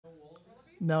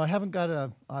No, I haven't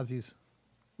got Aussies.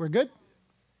 We're good?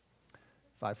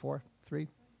 5, 4, 3.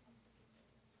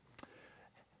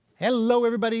 Hello,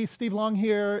 everybody. Steve Long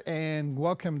here, and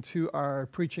welcome to our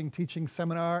preaching, teaching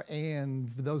seminar. And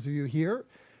for those of you here,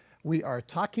 we are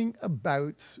talking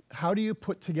about how do you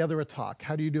put together a talk?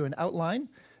 How do you do an outline?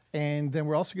 And then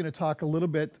we're also going to talk a little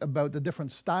bit about the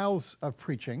different styles of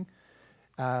preaching.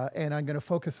 And I'm going to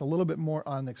focus a little bit more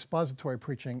on expository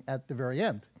preaching at the very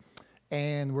end.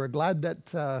 And we're glad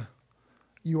that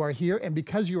you are here. And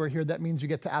because you are here, that means you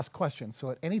get to ask questions. So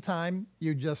at any time,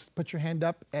 you just put your hand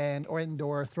up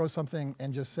or throw something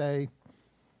and just say,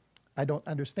 I don't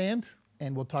understand,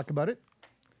 and we'll talk about it.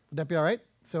 Would that be all right?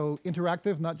 So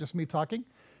interactive, not just me talking.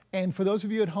 And for those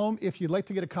of you at home, if you'd like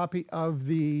to get a copy of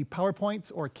the PowerPoints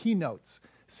or keynotes,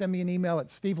 send me an email at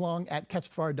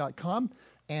stevelong@catchthefire.com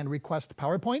and request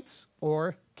PowerPoints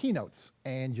or keynotes,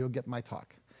 and you'll get my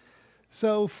talk.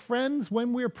 So friends,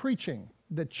 when we're preaching,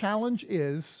 the challenge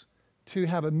is to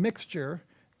have a mixture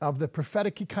of the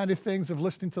prophetic kind of things of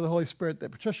listening to the Holy Spirit that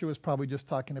Patricia was probably just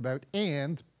talking about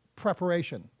and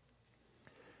preparation.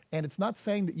 And it's not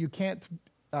saying that you can't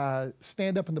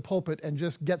stand up in the pulpit and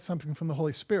just get something from the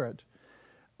Holy Spirit.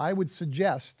 I would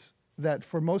suggest that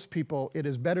for most people, it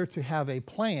is better to have a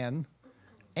plan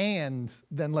and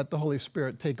then let the Holy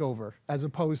Spirit take over, as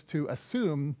opposed to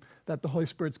assume that the Holy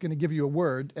Spirit's going to give you a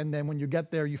word, and then when you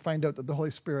get there, you find out that the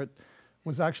Holy Spirit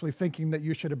was actually thinking that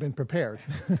you should have been prepared.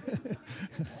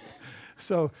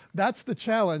 So that's the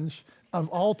challenge of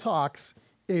all talks,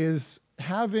 is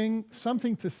having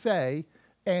something to say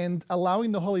and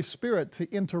allowing the Holy Spirit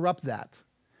to interrupt that.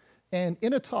 And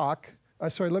in a talk,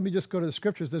 let me just go to the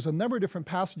scriptures. There's a number of different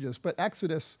passages, but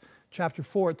Exodus chapter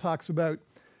 4 talks about,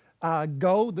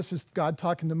 go, this is God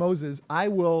talking to Moses, I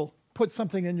will put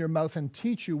something in your mouth and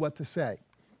teach you what to say.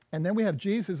 And then we have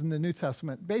Jesus in the New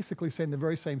Testament basically saying the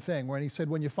very same thing, where he said,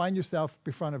 when you find yourself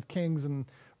in front of kings and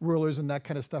rulers and that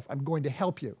kind of stuff, I'm going to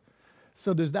help you.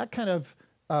 So there's that kind of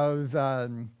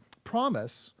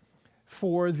promise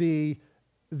for the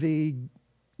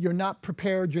you're not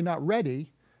prepared, you're not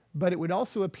ready, but it would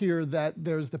also appear that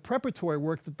there's the preparatory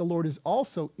work that the Lord is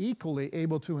also equally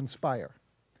able to inspire,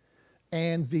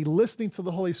 and the listening to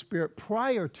the Holy Spirit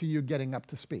prior to you getting up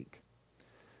to speak.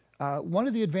 One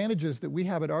of the advantages that we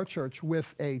have at our church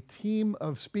with a team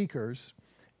of speakers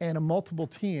and a multiple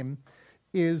team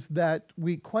is that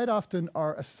we quite often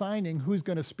are assigning who's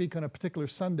going to speak on a particular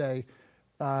Sunday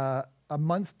a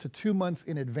month to 2 months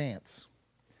in advance.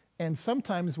 And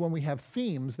sometimes when we have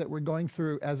themes that we're going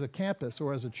through as a campus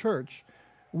or as a church,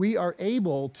 we are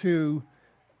able to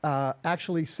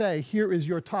actually say, here is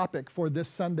your topic for this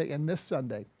Sunday and this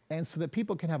Sunday. And so that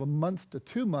people can have a month to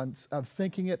 2 months of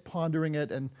thinking it, pondering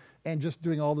it, and just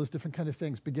doing all those different kind of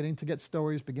things, beginning to get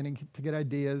stories, beginning to get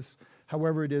ideas,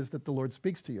 however it is that the Lord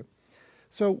speaks to you.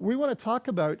 So we want to talk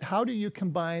about how do you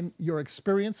combine your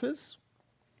experiences.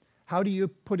 How do you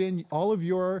put in all of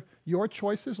your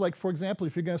choices? Like, for example,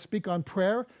 if you're going to speak on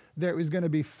prayer, there is going to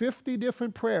be 50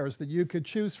 different prayers that you could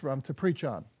choose from to preach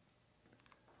on.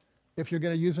 If you're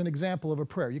going to use an example of a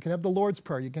prayer, you can have the Lord's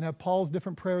Prayer. You can have Paul's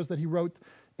different prayers that he wrote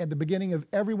at the beginning of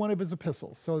every one of his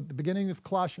epistles. So at the beginning of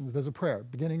Colossians, there's a prayer.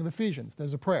 Beginning of Ephesians,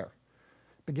 there's a prayer.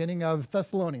 Beginning of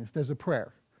Thessalonians, there's a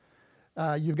prayer.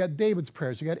 You've got David's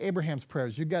prayers. You've got Abraham's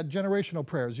prayers. You've got generational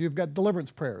prayers. You've got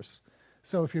deliverance prayers.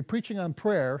 So if you're preaching on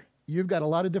prayer, you've got a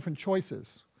lot of different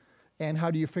choices. And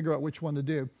how do you figure out which one to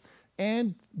do?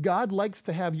 And God likes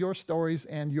to have your stories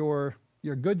and your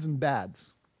goods and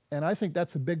bads. And I think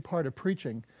that's a big part of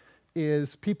preaching,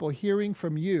 is people hearing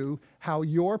from you how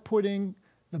you're putting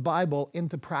the Bible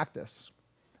into practice.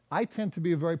 I tend to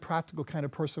be a very practical kind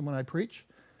of person when I preach,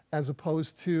 as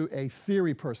opposed to a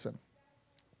theory person.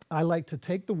 I like to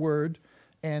take the word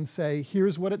and say,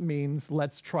 here's what it means,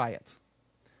 let's try it.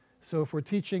 So if we're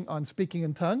teaching on speaking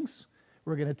in tongues,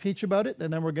 we're going to teach about it,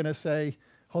 and then we're going to say,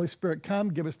 Holy Spirit,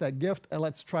 come, give us that gift, and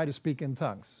let's try to speak in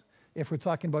tongues. If we're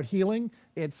talking about healing,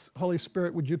 it's, Holy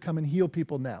Spirit, would you come and heal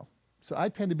people now? So I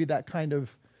tend to be that kind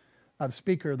of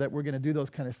speaker that we're going to do those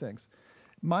kind of things.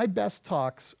 My best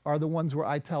talks are the ones where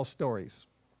I tell stories.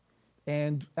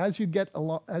 And as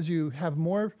you have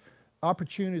more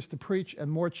opportunities to preach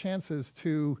and more chances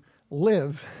to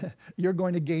live, you're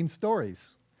going to gain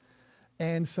stories.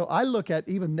 And so I look at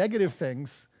even negative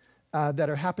things that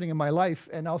are happening in my life,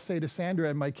 and I'll say to Sandra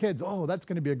and my kids, oh, that's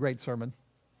going to be a great sermon.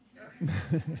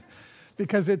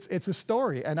 Because it's a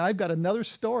story, and I've got another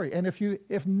story. And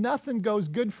if nothing goes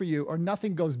good for you or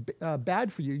nothing goes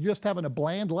bad for you, you're just having a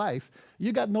bland life,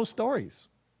 you got no stories.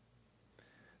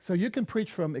 So you can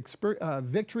preach from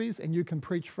victories and you can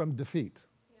preach from defeat.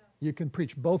 Yeah. You can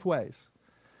preach both ways.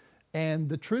 And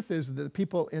the truth is that the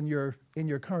people in your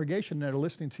congregation that are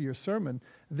listening to your sermon,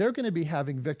 they're going to be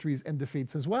having victories and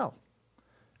defeats as well.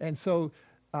 And so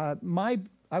I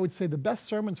would say the best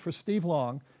sermons for Steve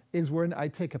Long is when I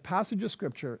take a passage of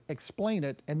Scripture, explain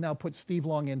it, and now put Steve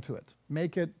Long into it.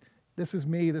 Make it, this is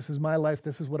me, this is my life,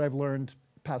 this is what I've learned,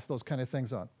 pass those kind of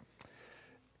things on.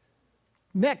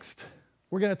 Next,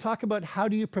 we're going to talk about how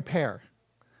do you prepare?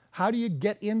 How do you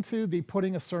get into the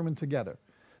putting a sermon together?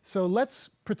 So let's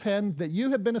pretend that you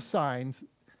have been assigned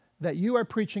that you are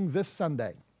preaching this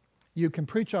Sunday. You can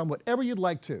preach on whatever you'd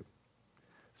like to.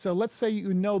 So let's say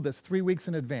you know this 3 weeks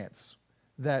in advance,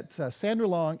 that Sandra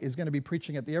Long is going to be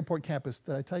preaching at the airport campus.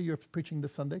 Did I tell you you're preaching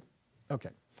this Sunday? Okay.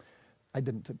 I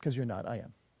didn't, because you're not. I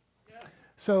am. Yeah.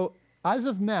 So as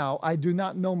of now, I do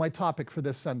not know my topic for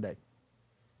this Sunday.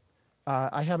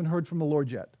 I haven't heard from the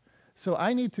Lord yet. So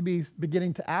I need to be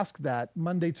beginning to ask that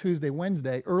Monday, Tuesday,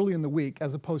 Wednesday, early in the week,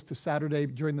 as opposed to Saturday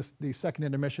during the second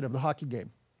intermission of the hockey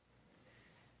game.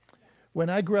 When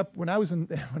I went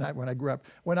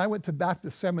to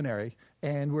Baptist seminary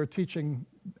and we're teaching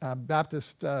I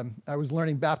was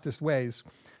learning Baptist ways,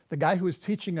 the guy who was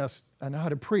teaching us on how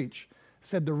to preach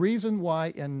said the reason why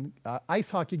in ice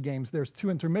hockey games there's 2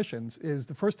 intermissions is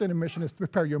the first intermission is to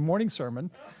prepare your morning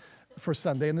sermon for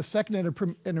Sunday, and the second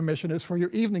intermission is for your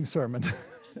evening sermon.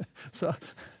 So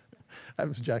that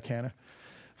was Jack Hanna.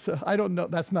 So I don't know,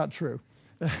 that's not true.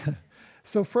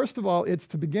 So first of all, it's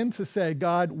to begin to say,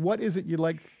 God, what is it you'd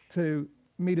like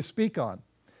me to speak on?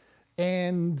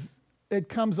 And it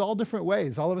comes all different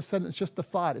ways. All of a sudden, it's just a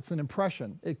thought. It's an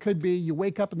impression. It could be you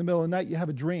wake up in the middle of the night, you have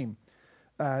a dream.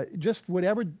 Just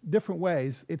whatever different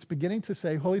ways, it's beginning to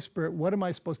say, Holy Spirit, what am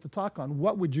I supposed to talk on?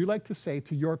 What would you like to say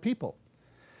to your people?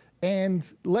 And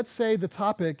let's say the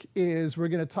topic is we're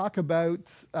going to talk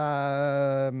about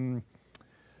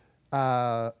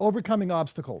overcoming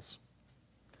obstacles.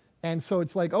 And so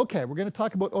it's like, okay, we're going to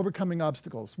talk about overcoming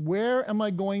obstacles. Where am I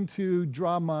going to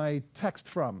draw my text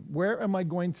from? Where am I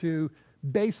going to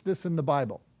base this in the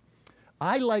Bible?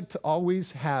 I like to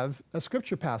always have a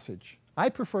scripture passage. I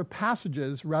prefer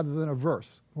passages rather than a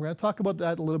verse. We're going to talk about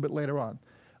that a little bit later on.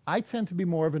 I tend to be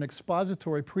more of an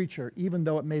expository preacher, even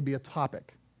though it may be a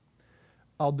topic.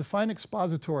 I'll define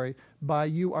expository by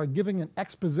you are giving an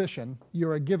exposition.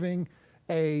 You are giving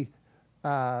a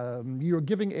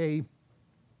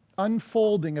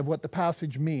unfolding of what the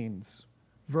passage means,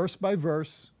 verse by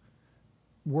verse,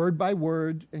 word by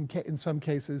word. In some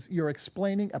cases, you're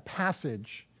explaining a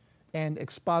passage and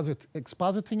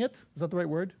expositing it. Is that the right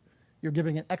word? You're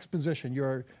giving an exposition.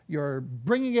 You're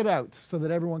bringing it out so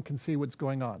that everyone can see what's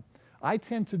going on. I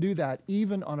tend to do that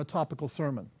even on a topical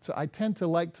sermon. So I tend to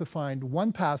like to find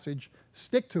one passage,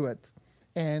 stick to it,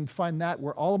 and find that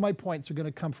where all of my points are going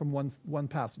to come from one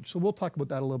passage. So we'll talk about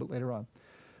that a little bit later on.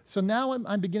 So now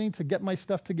I'm beginning to get my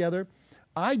stuff together.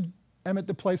 I am at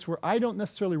the place where I don't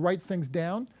necessarily write things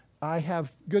down. I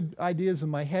have good ideas in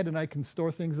my head and I can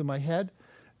store things in my head.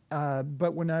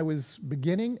 But when I was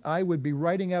beginning, I would be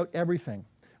writing out everything.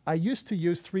 I used to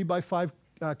use 3x5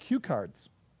 cue cards,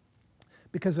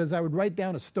 because as I would write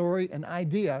down a story, an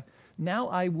idea, now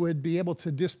I would be able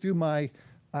to just do I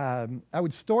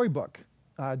would storybook.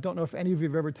 Don't know if any of you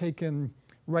have ever taken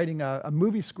writing a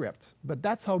movie script, but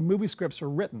that's how movie scripts are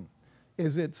written,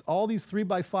 is it's all these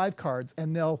 3x5 cards,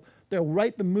 and they'll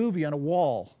write the movie on a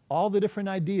wall, all the different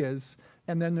ideas,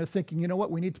 and then they're thinking, you know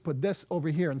what, we need to put this over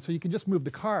here. And so you can just move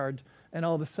the card, and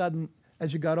all of a sudden,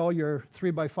 as you got all your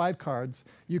 3x5 cards,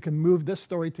 you can move this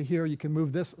story to here, you can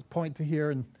move this point to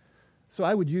here, and so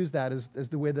I would use that as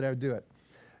the way that I would do it.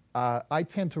 I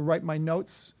tend to write my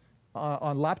notes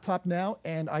on laptop now,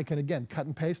 and I can, again, cut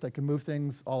and paste. I can move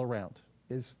things all around,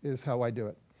 is how I do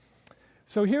it.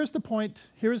 So here's the point.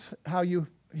 Here's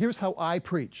how I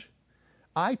preach.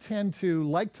 I tend to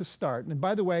like to start, and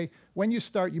by the way, when you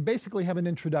start, you basically have an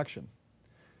introduction.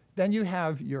 Then you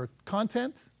have your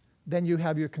content, then you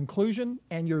have your conclusion,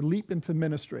 and your leap into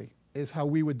ministry is how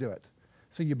we would do it.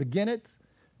 So you begin it,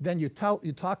 then you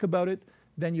talk about it,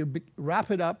 then you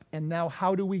wrap it up, and now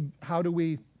how do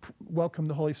we welcome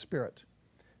the Holy Spirit?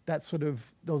 That's sort of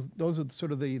those are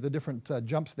sort of the different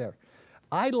jumps there.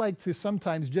 I like to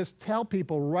sometimes just tell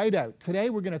people right out, today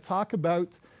we're going to talk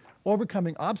about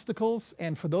overcoming obstacles,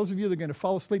 and for those of you that are going to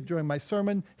fall asleep during my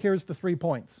sermon, here's the 3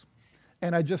 points.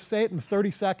 And I just say it in 30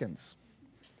 seconds.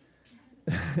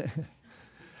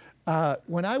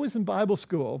 When I was in Bible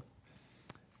school,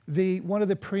 one of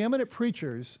the preeminent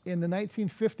preachers in the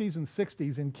 1950s and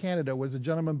 60s in Canada was a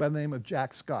gentleman by the name of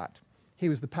Jack Scott. He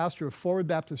was the pastor of Forward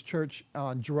Baptist Church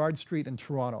on Gerrard Street in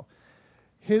Toronto.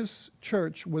 His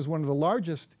church was one of the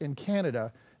largest in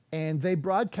Canada, And they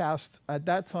broadcast at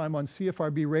that time on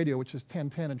CFRB radio, which is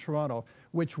 1010 in Toronto,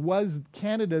 which was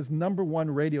Canada's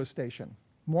 #1 radio station.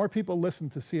 More people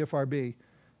listened to CFRB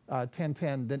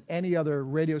 1010 than any other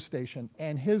radio station.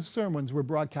 And his sermons were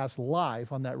broadcast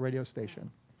live on that radio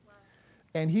station. Wow.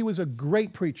 And he was a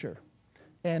great preacher.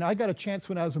 And I got a chance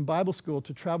when I was in Bible school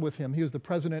to travel with him. He was the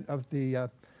president of the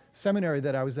seminary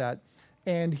that I was at.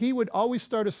 And he would always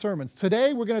start his sermons.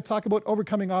 Today, we're going to talk about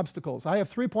overcoming obstacles. I have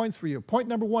 3 points for you. Point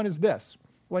number 1 is this.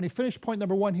 When he finished point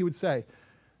number 1, he would say,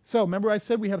 so remember I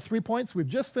said we have 3 points? We've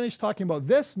just finished talking about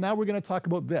this. Now we're going to talk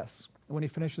about this. And when he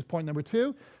finishes point number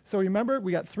 2, so remember,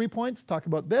 we got 3 points, talk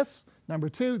about this. Number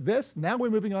 2, this. Now we're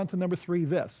moving on to number 3,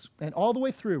 this. And all the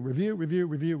way through, review, review,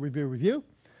 review, review, review.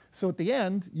 So at the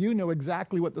end, you know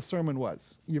exactly what the sermon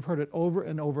was. You've heard it over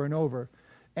and over and over.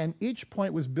 And each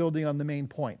point was building on the main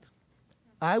point.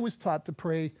 I was taught to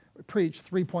preach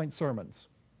 3-point sermons.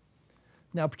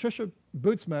 Now, Patricia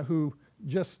Bootsma, who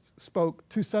just spoke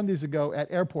 2 Sundays ago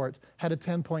at airport, had a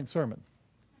 10-point sermon.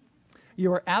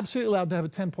 You are absolutely allowed to have a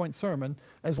 10-point sermon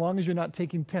as long as you're not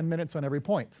taking 10 minutes on every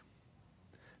point.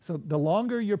 So the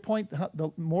longer your point,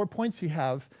 the more points you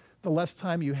have, the less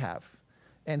time you have.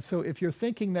 And so if you're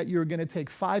thinking that you're going to take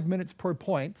 5 minutes per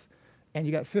point, and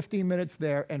you got 15 minutes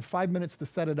there, and 5 minutes to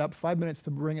set it up, 5 minutes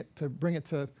to bring it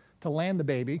to land the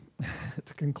baby,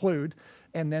 to conclude,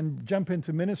 and then jump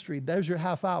into ministry, there's your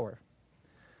half hour.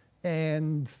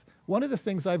 And one of the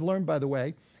things I've learned, by the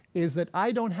way, is that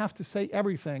I don't have to say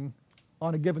everything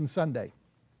on a given Sunday.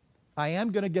 I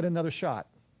am going to get another shot.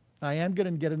 I am going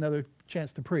to get another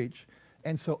chance to preach.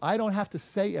 And so I don't have to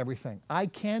say everything. I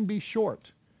can be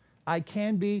short. I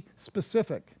can be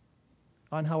specific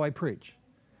on how I preach.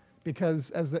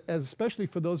 Because especially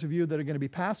for those of you that are going to be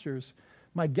pastors,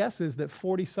 my guess is that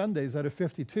 40 Sundays out of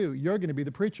 52, you're going to be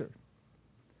the preacher.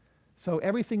 So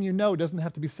everything you know doesn't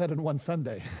have to be said in one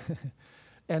Sunday.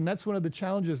 And that's one of the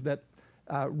challenges that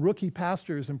rookie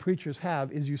pastors and preachers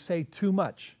have, is you say too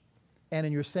much. And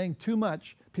in your saying too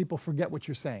much, people forget what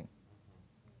you're saying.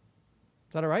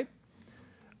 Is that all right?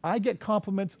 I get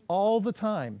compliments all the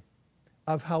time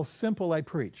of how simple I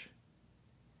preach.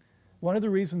 One of the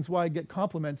reasons why I get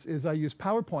compliments is I use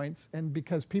PowerPoints, and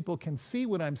because people can see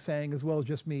what I'm saying as well as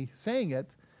just me saying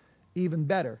it, even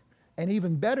better. And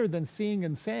even better than seeing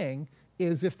and saying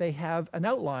is if they have an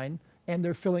outline and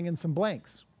they're filling in some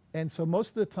blanks. And so most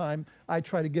of the time, I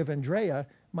try to give Andrea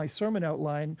my sermon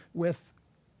outline with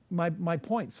my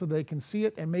points so they can see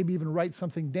it and maybe even write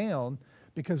something down,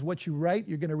 because what you write,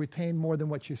 you're going to retain more than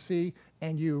what you see,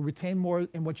 and you retain more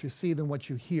in what you see than what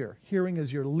you hear. Hearing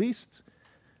is your least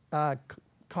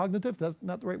cognitive, that's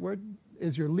not the right word,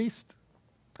 is the least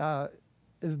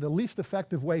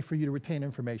effective way for you to retain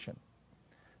information.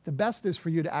 The best is for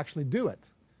you to actually do it.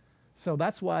 So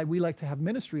that's why we like to have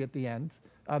ministry at the end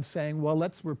of saying, well,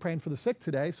 we're praying for the sick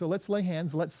today, so let's lay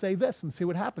hands, let's say this and see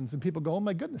what happens. And people go, oh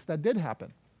my goodness, that did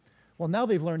happen. Well, now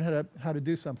they've learned how to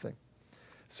do something.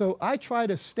 So I try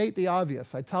to state the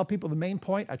obvious. I tell people the main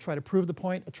point, I try to prove the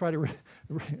point, I try to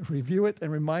review it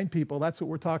and remind people that's what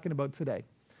we're talking about today.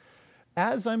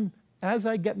 As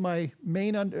I get my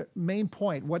main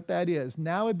point, what that is,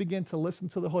 now I begin to listen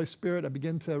to the Holy Spirit. I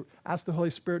begin to ask the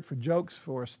Holy Spirit for jokes,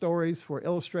 for stories, for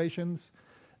illustrations,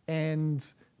 and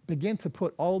begin to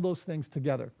put all those things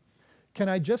together. Can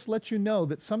I just let you know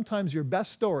that sometimes your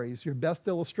best stories, your best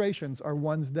illustrations are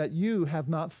ones that you have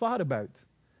not thought about.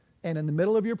 And in the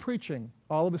middle of your preaching,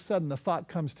 all of a sudden the thought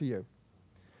comes to you.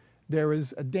 There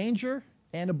is a danger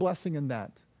and a blessing in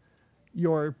that.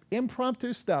 Your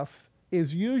impromptu stuff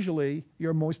is usually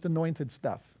your most anointed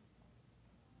stuff,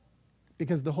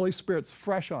 because the Holy Spirit's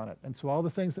fresh on it. And so all the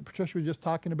things that Patricia was just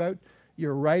talking about,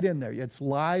 you're right in there. It's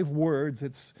live words.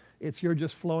 It's you're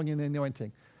just flowing in the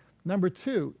anointing. Number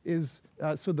 2 is,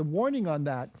 so the warning on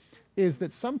that is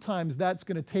that sometimes that's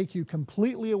going to take you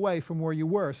completely away from where you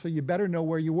were, so you better know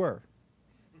where you were.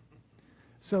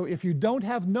 So if you don't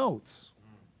have notes,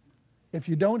 if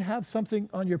you don't have something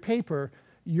on your paper,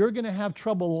 you're going to have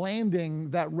trouble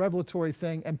landing that revelatory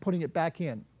thing and putting it back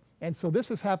in. And so this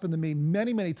has happened to me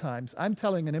many, many times. I'm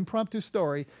telling an impromptu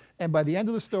story, and by the end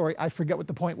of the story, I forget what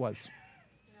the point was.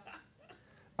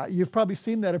 You've probably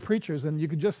seen that at preachers, and you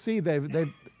can just see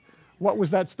what was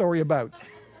that story about?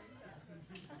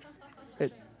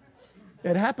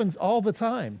 It happens all the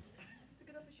time.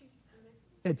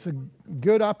 It's a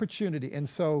good opportunity. And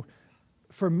so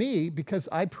for me, because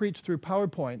I preach through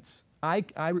PowerPoints, I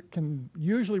can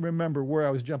usually remember where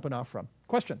I was jumping off from.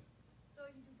 Question? So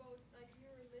you do both, like you're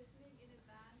listening in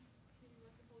advance to what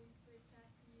the Holy Spirit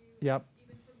says to you, Yep.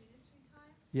 even for ministry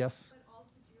time? Yes. But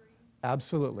also during?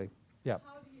 Absolutely. Yeah.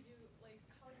 How do you do, like,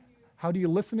 How do you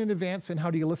listen in advance and how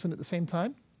do you listen at the same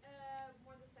time?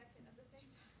 More the second at the same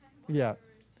time. Yeah.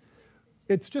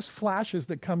 It's just flashes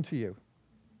that come to you.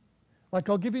 Like,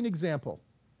 I'll give you an example.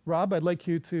 Rob, I'd like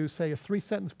you to say a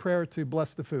 3-sentence prayer to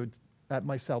bless the food at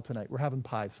my cell tonight. We're having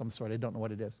pie of some sort. I don't know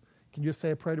what it is. Can you just say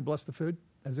a prayer to bless the food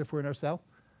as if we're in our cell?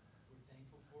 We're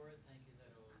thankful for it. Thank you that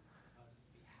it will cause us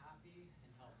to be happy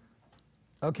and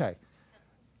healthy. Okay.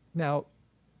 Now,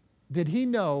 did he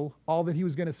know all that he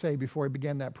was going to say before he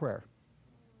began that prayer?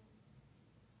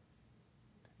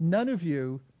 None of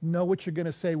you know what you're going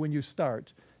to say when you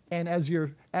start. And as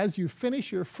you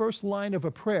finish your first line of a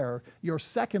prayer, your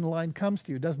second line comes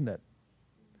to you, doesn't it?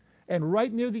 And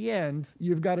right near the end,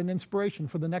 you've got an inspiration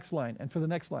for the next line, and for the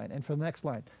next line, and for the next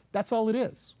line. That's all it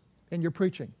is in your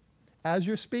preaching. As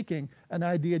you're speaking, an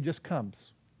idea just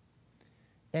comes.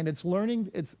 And it's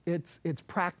learning, it's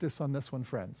practice on this one,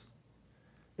 friends.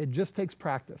 It just takes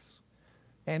practice.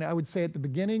 And I would say at the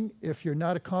beginning, if you're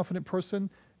not a confident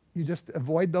person, you just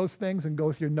avoid those things and go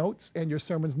with your notes, and your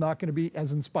sermon's not going to be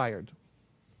as inspired.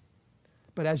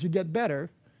 But as you get better,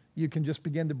 you can just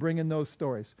begin to bring in those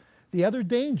stories. The other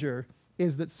danger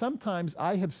is that sometimes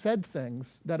I have said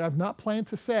things that I've not planned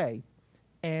to say,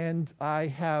 and I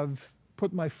have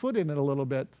put my foot in it a little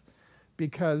bit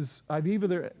because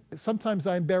sometimes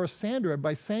I embarrass Sandra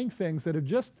by saying things that are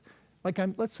just, like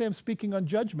let's say I'm speaking on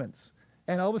judgments.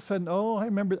 And all of a sudden, oh, I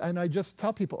remember, and I just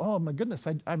tell people, oh my goodness,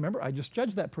 I remember I just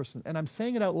judged that person. And I'm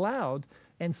saying it out loud,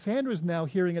 and Sandra's now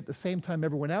hearing it at the same time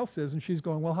everyone else is, and she's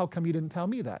going, well, how come you didn't tell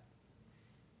me that?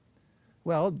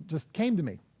 Well, it just came to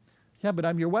me. Yeah, but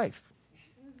I'm your wife.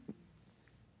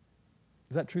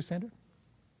 Is that true, Sandra?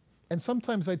 And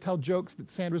sometimes I tell jokes that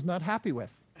Sandra's not happy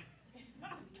with.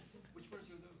 Which ones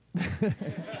are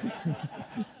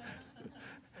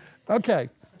those? Okay.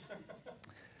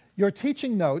 Your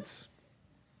teaching notes,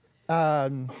 I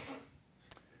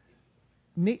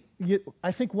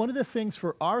think one of the things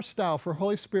for our style, for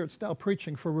Holy Spirit style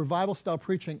preaching, for revival style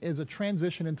preaching, is a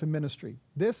transition into ministry.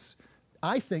 This,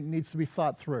 I think, needs to be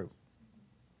thought through.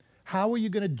 How are you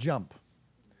going to jump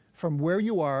from where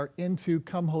you are into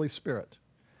come Holy Spirit?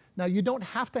 Now, you don't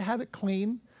have to have it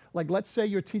clean. Like, let's say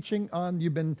you've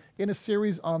been in a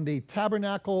series on the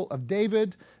tabernacle of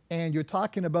David, and you're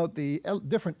talking about the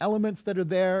different elements that are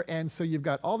there, and so you've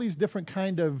got all these different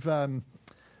kind of,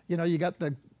 you got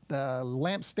the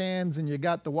lampstands, and you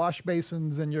got the wash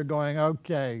basins, and you're going,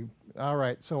 okay, all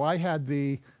right, so I had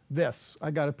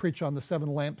I got to preach on the 7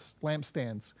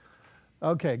 lampstands.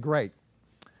 Okay, great.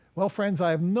 Well, friends,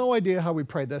 I have no idea how we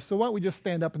pray this, so why don't we just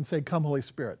stand up and say, come Holy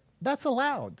Spirit. That's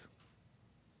allowed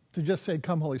to just say,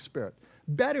 come Holy Spirit.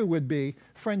 Better would be,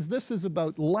 friends, this is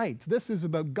about light. This is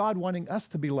about God wanting us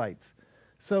to be light.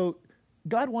 So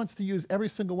God wants to use every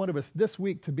single one of us this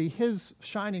week to be his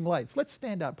shining lights. Let's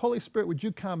stand up. Holy Spirit, would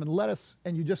you come and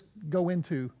and you just go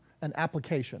into an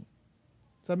application.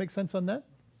 Does that make sense on that?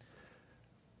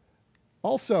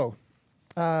 Also,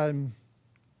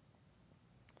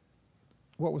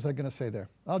 what was I going to say there?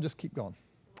 I'll just keep going.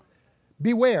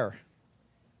 Beware.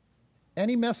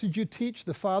 Any message you teach,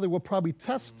 the Father will probably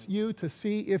test you to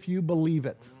see if you believe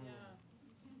it.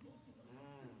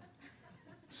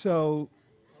 So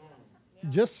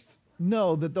just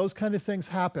know that those kind of things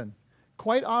happen.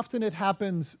 Quite often it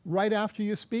happens right after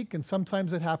you speak, and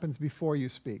sometimes it happens before you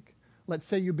speak. Let's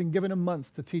say you've been given a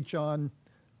month to teach on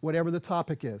whatever the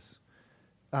topic is.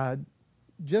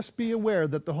 Just be aware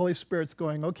that the Holy Spirit's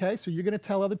going, okay, so you're going to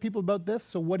tell other people about this,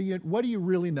 so what do you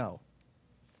really know?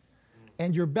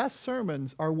 And your best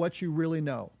sermons are what you really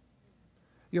know.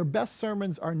 Your best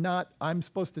sermons are not, I'm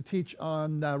supposed to teach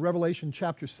on Revelation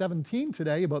chapter 17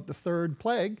 today about the 3rd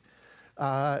plague.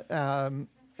 And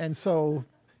so,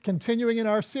 continuing in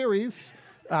our series,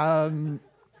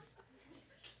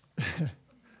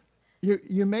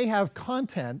 you may have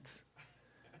content,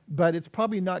 but it's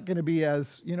probably not going to be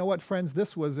as, you know what, friends,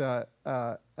 this was a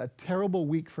terrible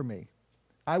week for me.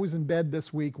 I was in bed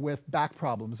this week with back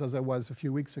problems, as I was a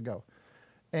few weeks ago.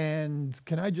 And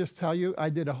can I just tell you, I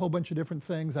did a whole bunch of different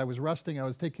things. I was resting, I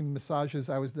was taking massages,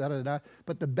 I was da-da-da.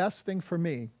 But the best thing for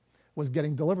me was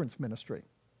getting deliverance ministry.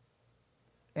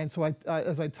 And so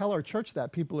as I tell our church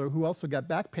that, people who also got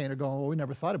back pain are going, well, we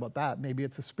never thought about that. Maybe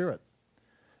it's a spirit.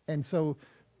 And so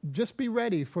just be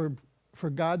ready for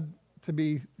God to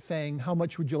be saying, how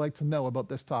much would you like to know about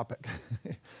this topic?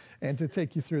 And to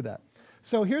take you through that.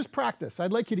 So here's practice.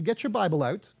 I'd like you to get your Bible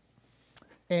out.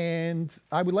 And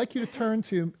I would like you to turn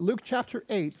to Luke chapter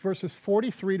 8, verses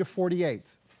 43 to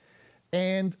 48.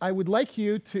 And I would like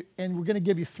you to, and we're going to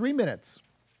give you 3 minutes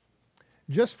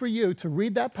just for you to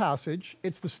read that passage.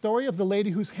 It's the story of the lady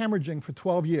who's hemorrhaging for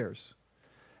 12 years.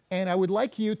 And I would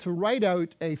like you to write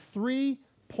out a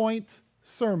 3-point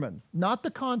sermon. Not the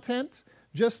content,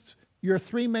 just your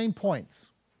 3 main points.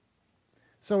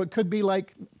 So it could be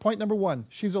like, point number 1,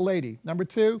 she's a lady. Number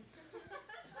 2,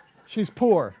 she's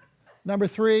poor. Number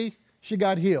 3, she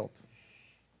got healed.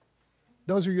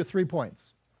 Those are your 3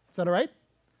 points. Is that all right?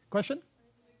 Question?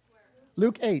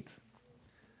 Luke 8,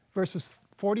 verses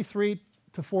 43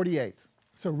 to 48.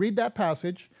 So read that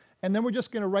passage, and then we're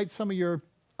just going to write some of your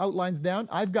outlines down.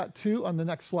 I've got 2 on the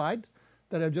next slide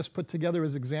that I've just put together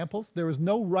as examples. There is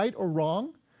no right or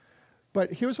wrong,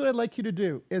 but here's what I'd like you to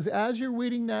do, is as you're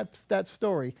reading that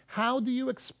story, how do you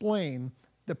explain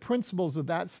the principles of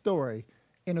that story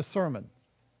in a sermon?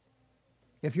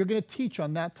 If you're going to teach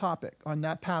on that topic, on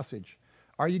that passage,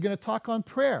 are you going to talk on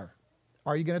prayer?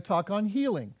 Are you going to talk on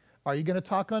healing? Are you going to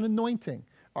talk on anointing?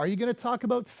 Are you going to talk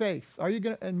about faith?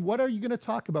 And what are you going to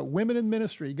talk about? Women in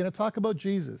ministry. You're going to talk about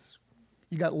Jesus.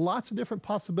 You got lots of different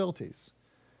possibilities.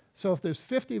 So if there's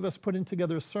 50 of us putting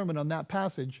together a sermon on that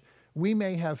passage, we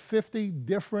may have 50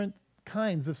 different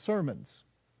kinds of sermons.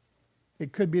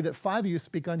 It could be that 5 of you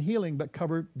speak on healing but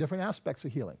cover different aspects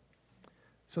of healing.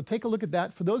 So take a look at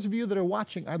that. For those of you that are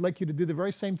watching, I'd like you to do the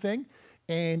very same thing.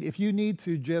 And if you need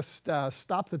to just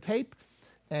stop the tape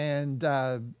and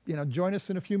join us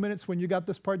in a few minutes when you got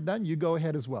this part done, you go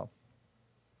ahead as well.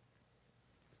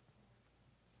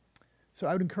 So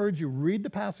I would encourage you, read the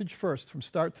passage first from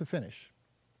start to finish.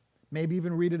 Maybe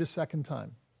even read it a second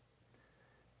time.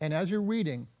 And as you're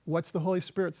reading, what's the Holy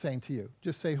Spirit saying to you?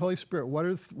 Just say, Holy Spirit, what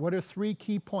are 3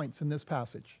 key points in this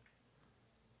passage?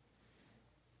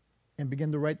 And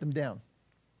begin to write them down.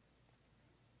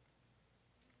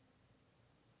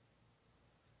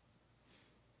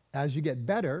 As you get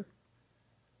better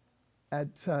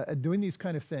at doing these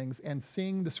kind of things and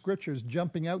seeing the scriptures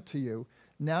jumping out to you,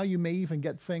 now you may even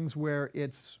get things where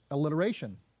it's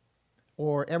alliteration,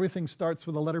 or everything starts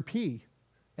with a letter P,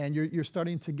 and you're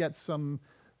starting to get some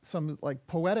like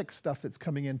poetic stuff that's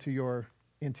coming into your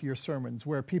sermons,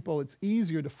 where it's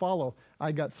easier to follow.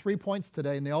 I got 3 points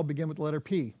today, and they all begin with the letter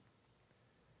P.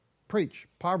 Preach,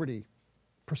 poverty,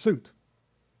 pursuit.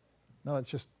 No, it's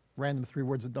just random 3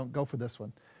 words that don't go for this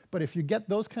one. But if you get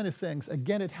those kind of things,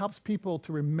 again, it helps people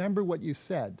to remember what you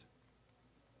said.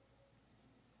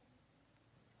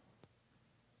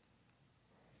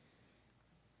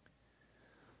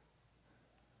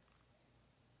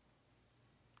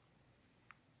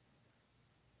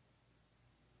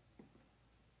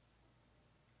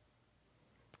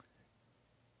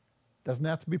 Doesn't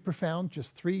have to be profound,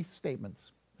 just 3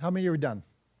 statements. How many are done?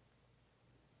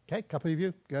 Okay, a couple of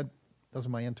you, good. Those are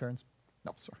my interns.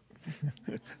 No, sorry.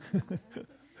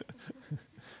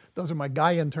 Those are my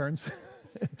guy interns.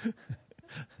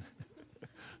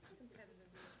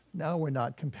 No, we're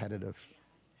not competitive.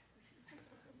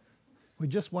 We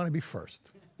just want to be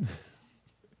first.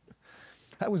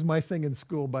 That was my thing in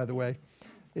school, by the way,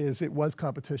 is it was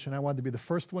competition. I wanted to be the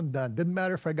first one done. Didn't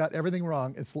matter if I got everything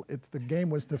wrong. It's the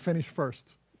game was to finish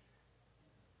first.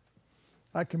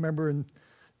 I can remember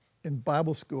in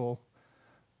Bible school,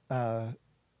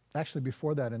 actually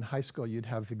before that in high school, you'd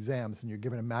have exams and you're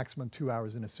given a maximum 2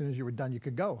 hours, and as soon as you were done, you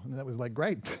could go. And that was like,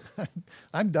 great,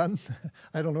 I'm done.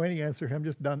 I don't know any answer, I'm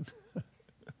just done.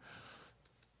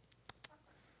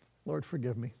 Lord,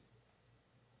 forgive me.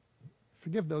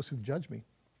 Forgive those who judge me.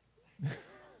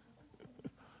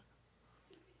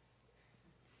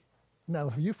 Now,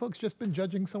 have you folks just been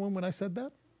judging someone when I said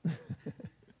that?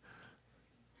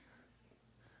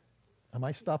 Am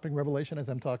I stopping Revelation as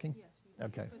I'm talking? Yes.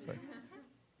 Okay. Sorry.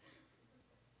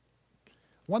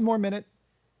 1 more minute.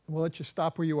 We'll let you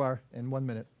stop where you are in 1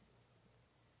 minute.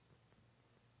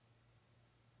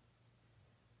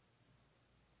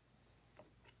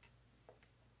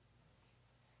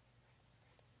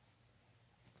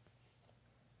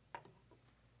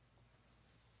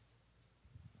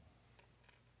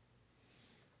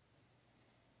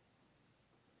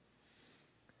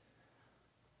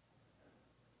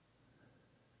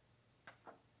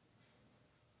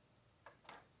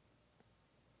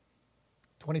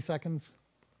 Twenty seconds.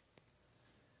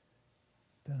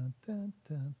 Dun, dun,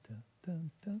 dun, dun,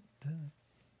 dun, dun, dun.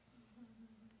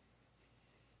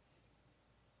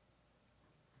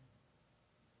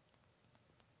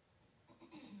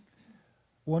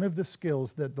 One of the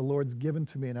skills that the Lord's given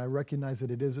to me, and I recognize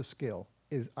that it is a skill,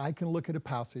 is I can look at a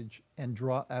passage and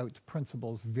draw out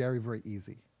principles very, very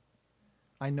easy.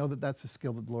 I know that that's a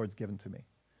skill that the Lord's given to me.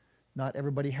 Not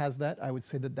everybody has that. I would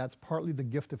say that that's partly the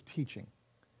gift of teaching.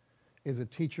 Is a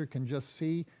teacher can just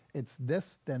see it's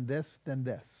this, then this, then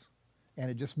this.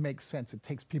 And it just makes sense. It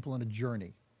takes people on a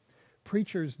journey.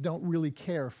 Preachers don't really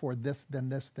care for this, then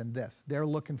this, then this. They're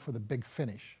looking for the big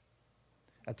finish.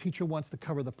 A teacher wants to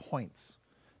cover the points.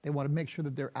 They want to make sure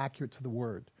that they're accurate to the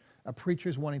word. A preacher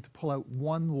is wanting to pull out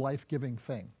one life-giving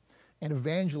thing. An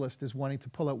evangelist is wanting to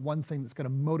pull out one thing that's going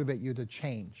to motivate you to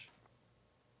change.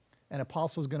 An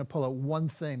apostle is going to pull out one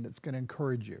thing that's going to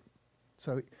encourage you.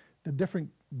 So the different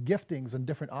giftings and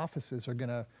different offices are going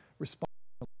to respond,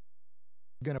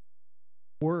 going to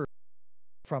word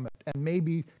from it, and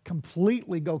maybe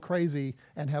completely go crazy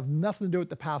and have nothing to do with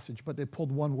the passage, but they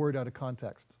pulled one word out of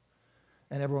context.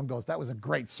 And everyone goes, that was a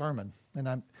great sermon.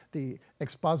 And the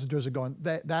expositors are going,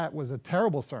 that was a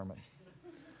terrible sermon.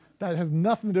 That has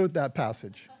nothing to do with that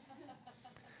passage.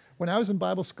 When I was in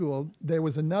Bible school, there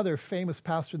was another famous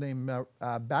pastor named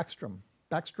Backstrom.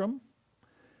 Backstrom?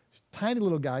 Tiny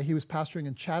little guy. He was pastoring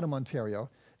in Chatham, Ontario.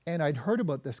 And I'd heard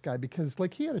about this guy because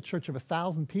he had a church of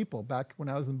 1,000 people back when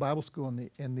I was in Bible school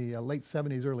in the late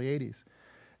 70s, early 80s.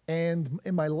 And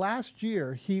in my last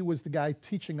year, he was the guy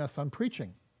teaching us on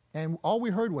preaching. And all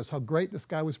we heard was how great this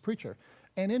guy was preacher.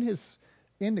 And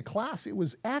in the class, it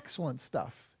was excellent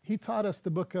stuff. He taught us the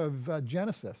book of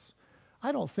Genesis.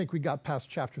 I don't think we got past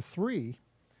chapter 3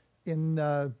 in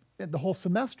the whole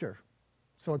semester.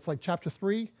 So it's like chapter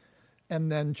 3,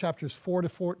 and then chapters 4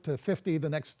 to 50, the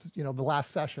next, the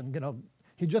last session.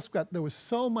 There was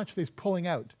so much that he's pulling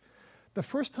out. The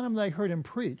first time that I heard him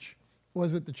preach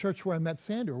was at the church where I met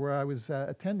Sandra, where I was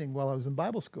attending while I was in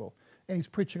Bible school. And he's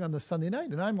preaching on the Sunday night,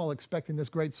 and I'm all expecting this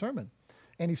great sermon.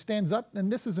 And he stands up,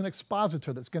 and this is an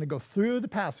expositor that's going to go through the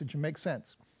passage and make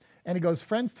sense. And he goes,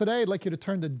 friends, today I'd like you to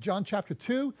turn to John chapter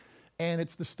 2, and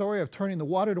it's the story of turning the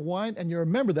water to wine, and you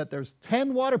remember that there's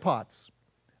 10 water pots.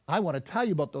 I want to tell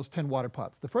you about those 10 water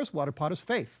pots. The first water pot is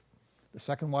faith. The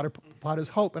second water pot is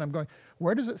hope. And I'm going,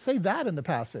 where does it say that in the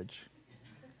passage?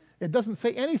 It doesn't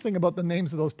say anything about the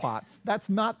names of those pots. That's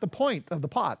not the point of the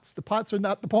pots. The pots are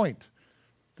not the point.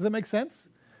 Does that make sense?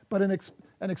 But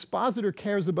an expositor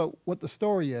cares about what the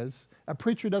story is. A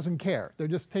preacher doesn't care. They're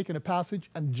just taking a passage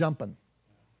and jumping.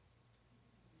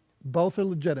 Both are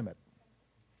legitimate.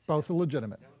 Both are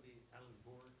legitimate. That would be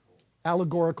allegorical.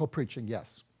 Allegorical preaching,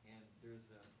 yes. And there's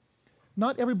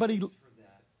Not everybody. place for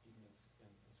that, even in the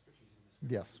scriptures.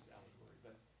 Yes. It's allegory,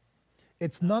 but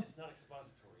It's not. it's not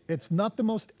expository. It's not the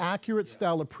most accurate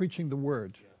style of preaching the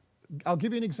word. Yeah. I'll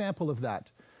give you an example of that.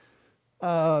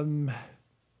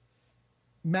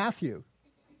 Matthew,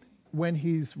 when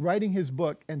he's writing his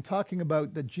book and talking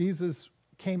about that Jesus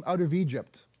came out of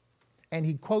Egypt, and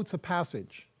he quotes a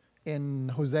passage in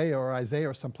Hosea or Isaiah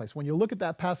or someplace. When you look at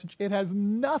that passage, it has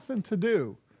nothing to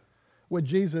do with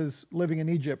Jesus living in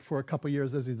Egypt for a couple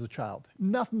years as he's a child.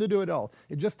 Nothing to do at all.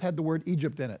 It just had the word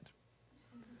Egypt in it.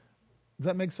 Does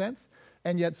that make sense?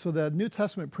 And yet, so the New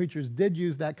Testament preachers did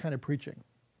use that kind of preaching.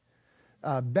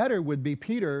 Better would be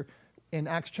Peter in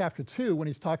Acts chapter 2 when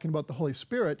he's talking about the Holy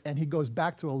Spirit, and he goes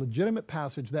back to a legitimate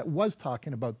passage that was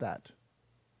talking about that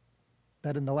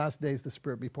in the last days the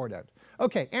Spirit be poured out.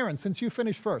 Okay, Aaron, since you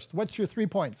finished first, what's your 3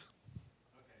 points?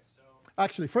 Okay, so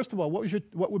Actually, first of all,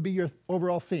 what would be your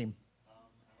overall theme? I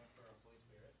went for our Holy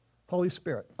Spirit. Holy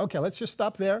Spirit. Okay, let's just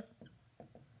stop there.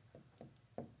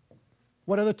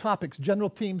 What other topics, general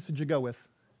themes did you go with?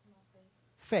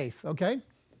 Faith, okay.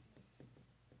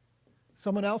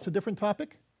 Someone else, a different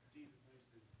topic? Jesus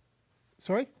notices.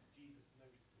 Sorry?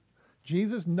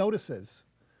 Jesus notices.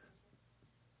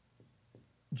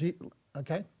 Jesus notices.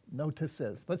 Okay,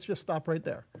 notices. Let's just stop right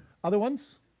there. Other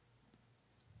ones?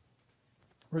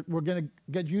 We're going to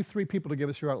get you 3 people to give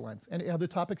us your outlines. Any other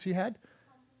topics you had?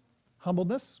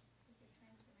 Humbleness?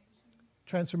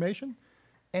 Transformation?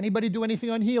 Anybody do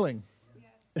anything on healing?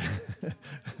 Yes.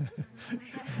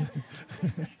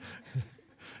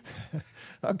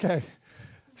 Okay.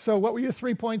 So what were your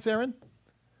 3 points, Aaron?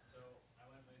 So I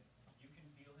went with you can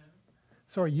feel him,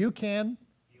 Sorry, you can.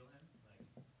 feel him,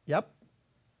 like, Yep.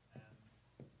 and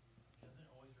he doesn't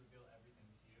always reveal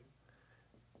everything to you.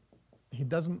 He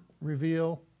doesn't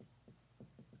reveal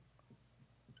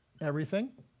everything.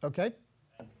 Okay.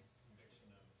 And conviction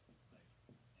of, like,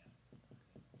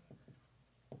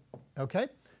 yeah.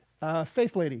 Okay.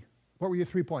 Faith lady, what were your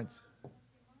 3 points? One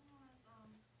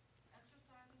was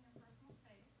exercising your personal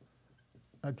faith,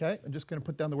 Okay. I'm just going to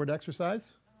put down the word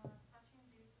exercise. touching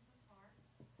Jesus' heart,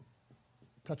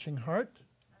 Touching heart.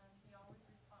 and he always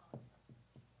responds.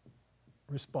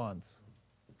 Responds.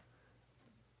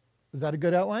 Is that a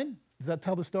good outline? Does that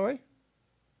tell the story?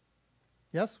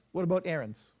 Yes? What about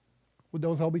Aaron's? Would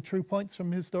those all be true points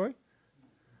from his story?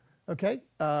 Okay.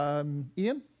 Ian?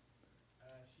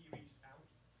 She reached out.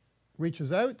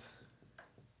 Reaches out.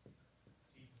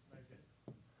 Jesus noticed.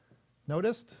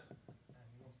 Noticed. And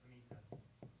he wants to meet her.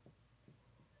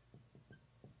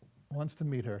 Wants to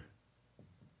meet her.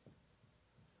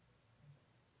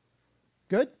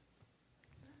 Good?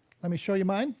 Let me show you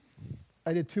mine.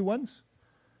 I did 2 ones.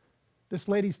 This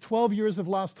lady's 12 years of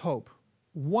lost hope.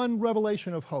 1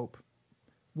 revelation of hope.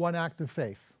 1 act of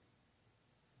faith.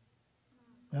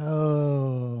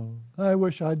 Oh, I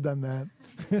wish I'd done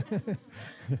that.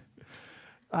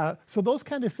 So those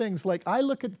kind of things, like I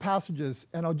look at passages,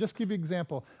 and I'll just give you an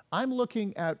example. I'm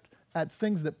looking at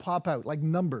things that pop out, like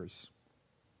numbers,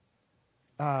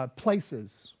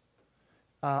 places.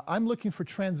 I'm looking for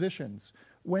transitions.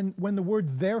 When the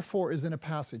word therefore is in a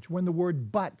passage, when the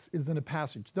word but is in a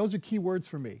passage, those are key words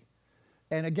for me.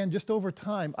 And again, just over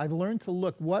time, I've learned to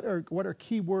look, what are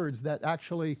key words that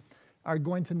actually are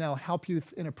going to now help you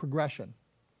in a progression.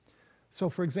 So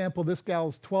for example, this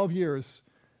gal's 12 years,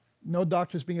 no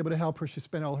doctors being able to help her, she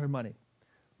spent all her money.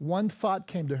 1 thought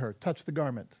came to her, touch the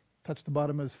garment, touch the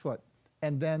bottom of his foot.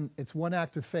 And then it's 1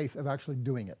 act of faith of actually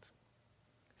doing it.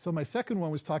 So my second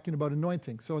one was talking about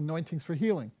anointing. So anointing's for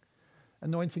healing.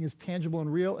 Anointing is tangible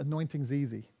and real. Anointing's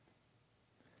easy.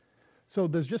 So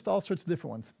there's just all sorts of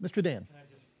different ones. Mr. Dan. Can I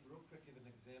just real quick give an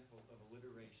example of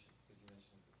alliteration, because you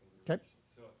mentioned alliteration. Okay.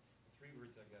 So the 3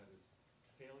 words I got is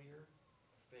failure,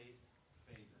 faith,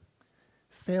 favor.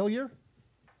 Failure.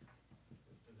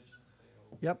 Physicians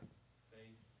fail. Yep.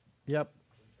 Faith. Yep.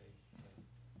 Faith. Faith.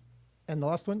 And the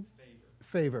last one? Favor.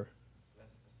 Favor.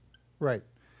 That's Right.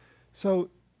 So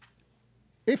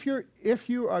if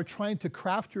you are trying to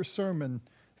craft your sermon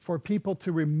for people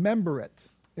to remember it,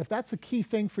 if that's a key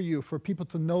thing for you, for people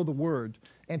to know the word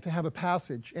and to have a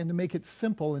passage and to make it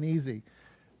simple and easy,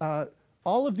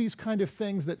 all of these kind of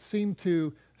things that seem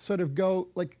to sort of go,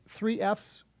 like 3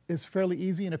 F's is fairly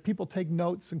easy, and if people take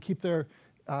notes and keep a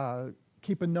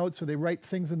note, so they write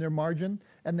things in their margin,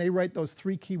 and they write those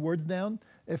 3 key words down,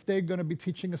 if they're going to be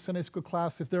teaching a Sunday school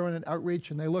class, if they're on an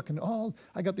outreach and they look and, oh,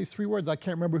 I got these 3 words, I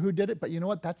can't remember who did it, but you know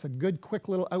what, that's a good, quick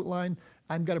little outline.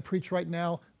 I'm going to preach right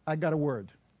now, I got a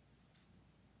word.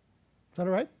 Is that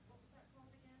all right? What was that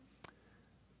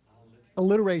called again?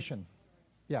 Alliteration.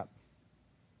 Yeah.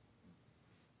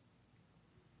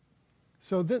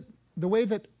 So the way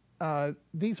that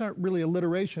these aren't really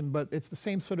alliteration, but it's the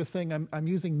same sort of thing. I'm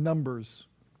using numbers.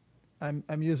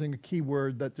 I'm using a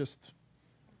keyword that just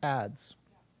adds.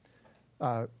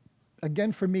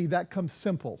 Again, for me, that comes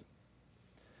simple.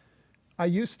 I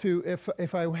used to,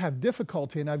 if I have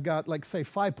difficulty and I've got, like, say,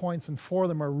 5 points and 4 of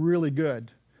them are really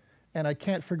good, and I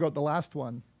can't figure out the last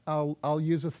one, I'll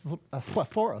use a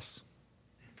thesaurus.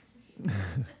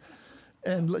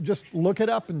 And just look it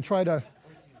up and try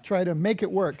to make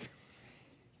it work.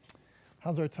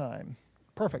 How's our time?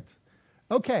 Perfect.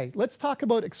 Okay, let's talk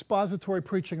about expository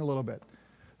preaching a little bit.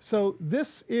 So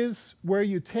this is where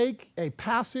you take a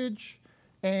passage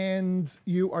and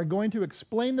you are going to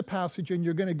explain the passage, and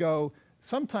you're going to go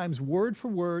sometimes word for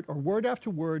word or word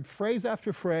after word, phrase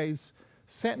after phrase,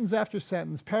 sentence after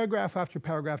sentence, paragraph after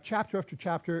paragraph, chapter after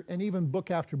chapter, and even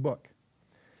book after book.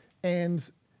 And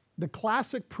the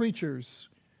classic preachers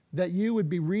that you would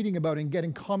be reading about and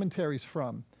getting commentaries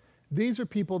from, these are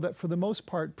people that for the most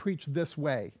part preach this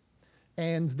way.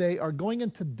 And they are going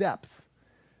into depth.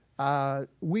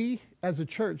 We, as a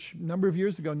church, a number of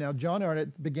years ago now, John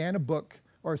Arnott began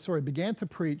to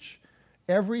preach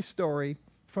every story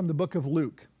from the book of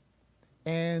Luke.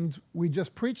 And we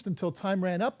just preached until time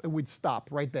ran up, and we'd stop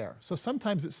right there. So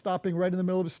sometimes it's stopping right in the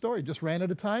middle of a story. Just ran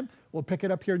out of time. We'll pick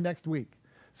it up here next week.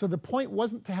 So the point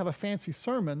wasn't to have a fancy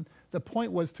sermon. The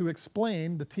point was to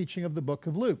explain the teaching of the book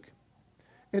of Luke.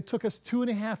 It took us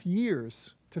 2.5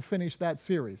 years to finish that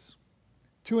series.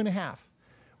 2.5.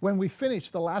 When we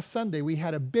finished the last Sunday, we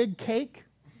had a big cake,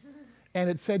 and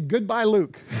it said, "Goodbye,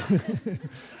 Luke."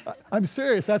 I'm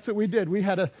serious. That's what we did. We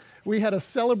had a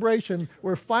celebration.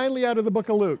 We're finally out of the book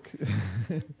of Luke.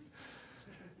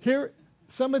 Here,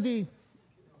 some of the...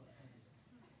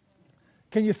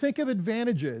 Can you think of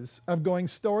advantages of going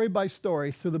story by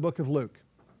story through the book of Luke?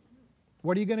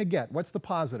 What are you going to get? What's the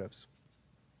positives?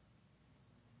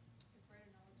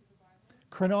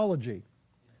 Chronology.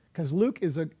 Because Luke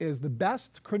is the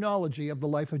best chronology of the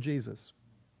life of Jesus.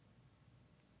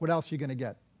 What else are you going to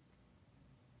get?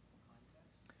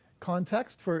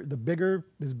 Context for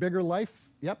his bigger life.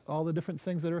 Yep, all the different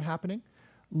things that are happening.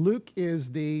 Luke is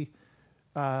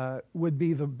would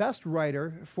be the best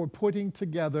writer for putting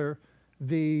together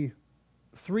the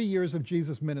 3 years of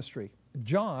Jesus' ministry.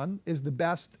 John is the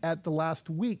best at the last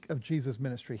week of Jesus'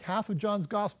 ministry. Half of John's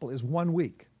gospel is 1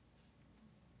 week.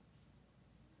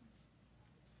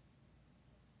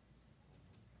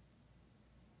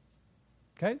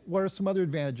 Okay, what are some other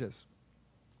advantages?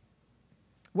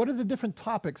 What are the different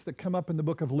topics that come up in the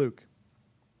book of Luke?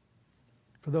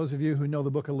 For those of you who know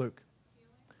the book of Luke.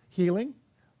 Healing.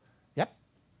 Yep.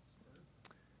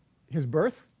 His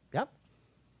birth, yep.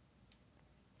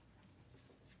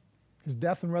 His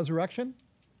death and resurrection,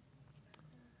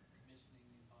 Commissioning the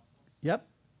apostles. yep.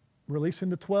 Releasing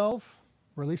the 12,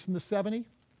 releasing the 70.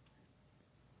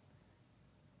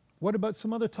 What about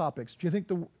some other topics? Do you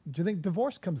think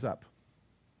divorce comes up?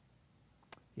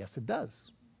 Yes, it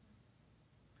does.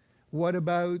 What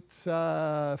about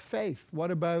faith?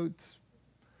 What about,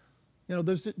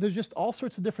 there's just all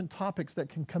sorts of different topics that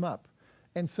can come up.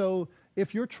 And so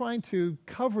if you're trying to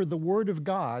cover the Word of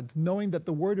God, knowing that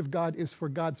the Word of God is for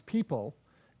God's people,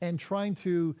 and trying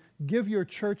to give your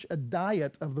church a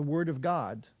diet of the Word of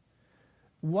God,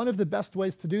 one of the best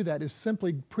ways to do that is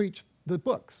simply preach the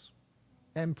books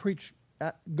and preach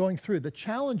going through. The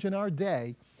challenge in our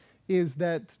day is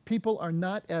that people are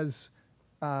not as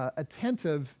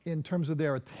attentive in terms of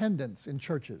their attendance in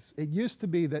churches. It used to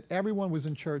be that everyone was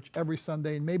in church every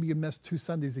Sunday, and maybe you missed 2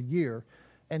 Sundays a year.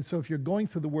 And so if you're going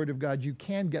through the Word of God, you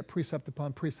can get precept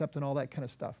upon precept and all that kind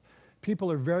of stuff.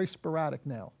 People are very sporadic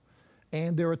now,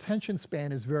 and their attention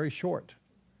span is very short.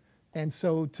 And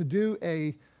so to do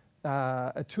a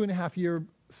 2.5-year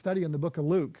study in the book of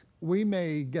Luke, we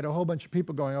may get a whole bunch of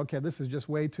people going, okay, this is just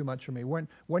way too much for me. When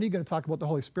are you going to talk about the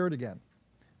Holy Spirit again?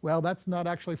 Well, that's not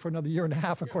actually for another 1.5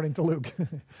 years, according to Luke.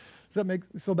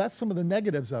 So that's some of the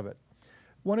negatives of it.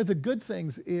 One of the good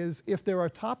things is if there are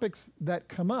topics that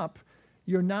come up,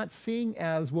 you're not seeing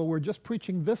as, well, we're just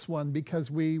preaching this one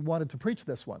because we wanted to preach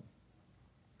this one.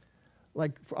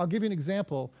 Like, I'll give you an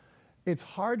example. It's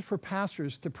hard for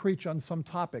pastors to preach on some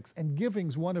topics, and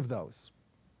giving's one of those.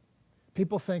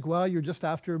 People think, well, you're just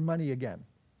after money again.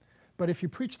 But if you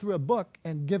preach through a book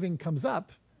and giving comes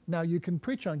up, now you can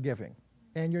preach on giving.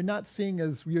 And you're not seeing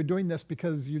as you're doing this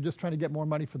because you're just trying to get more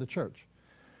money for the church.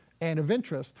 And of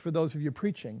interest, for those of you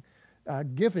preaching,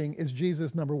 giving is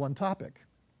Jesus' #1 topic.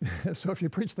 So if you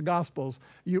preach the Gospels,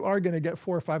 you are going to get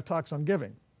 4 or 5 talks on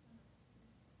giving.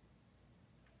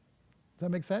 Does that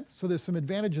make sense? So there's some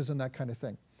advantages in that kind of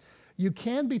thing. You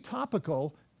can be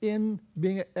topical in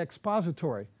being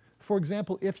expository. For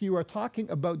example, if you are talking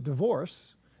about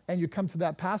divorce and you come to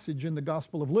that passage in the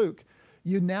Gospel of Luke,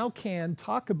 you now can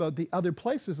talk about the other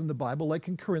places in the Bible, like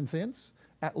in Corinthians,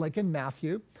 like in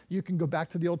Matthew. You can go back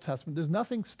to the Old Testament. There's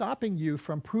nothing stopping you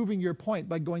from proving your point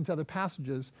by going to other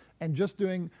passages and just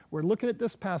we're looking at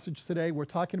this passage today, we're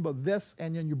talking about this,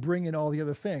 and then you bring in all the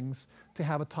other things to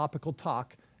have a topical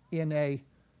talk in a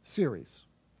series.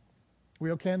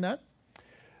 We okay on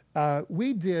that?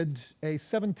 We did a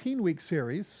 17-week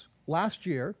series last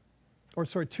year,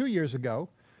 2 years ago.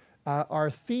 Our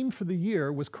theme for the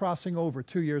year was crossing over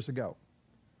 2 years ago.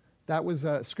 That was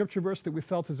a scripture verse that we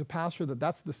felt as a pastor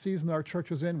that's the season our church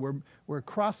was in. We're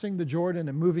crossing the Jordan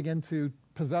and moving into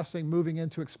possessing, moving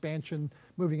into expansion,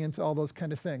 moving into all those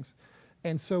kind of things.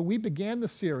 And so we began a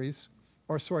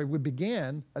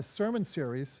sermon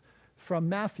series from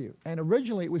Matthew. And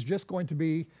originally it was just going to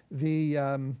be we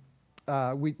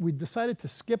decided to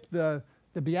skip the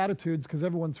Beatitudes because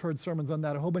everyone's heard sermons on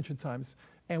that a whole bunch of times.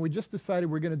 And we just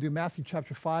decided we're going to do Matthew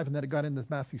chapter 5, and then it got into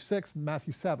Matthew 6 and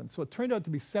Matthew 7. So it turned out to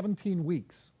be 17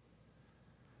 weeks.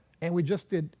 And we just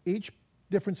did each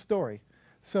different story.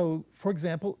 So, for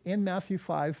example, in Matthew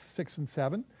 5, 6, and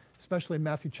 7, especially in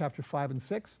Matthew chapter 5 and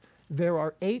 6, there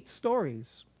are 8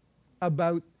 stories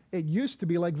about it used to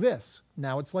be like this.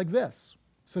 Now it's like this.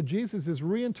 So Jesus is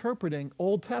reinterpreting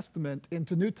Old Testament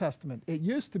into New Testament. It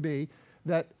used to be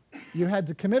that you had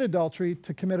to commit adultery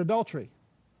to commit adultery.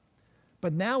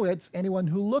 But now it's anyone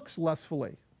who looks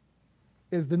lustfully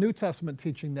is the New Testament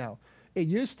teaching now. It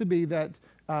used to be that,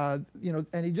 and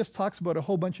he just talks about a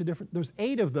whole bunch of there's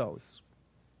 8 of those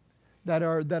that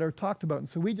are talked about. And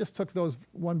so we just took those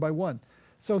one by one.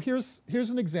 So here's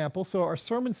an example. So our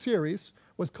sermon series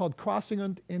was called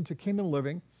Crossing into Kingdom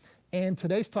Living. And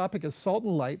today's topic is Salt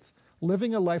and Light,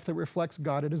 living a life that reflects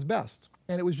God at his best.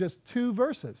 And it was just 2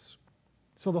 verses.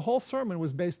 So the whole sermon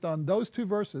was based on those 2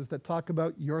 verses that talk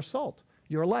about your salt,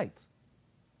 your light.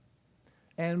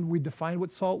 And we defined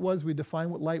what salt was, we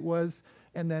defined what light was,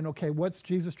 and then, okay, what's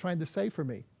Jesus trying to say for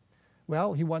me?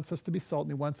 Well, he wants us to be salt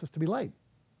and he wants us to be light.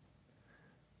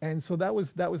 And so that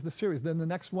was the series. Then the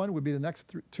next one would be the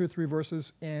next 2 or 3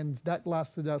 verses, and that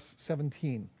lasted us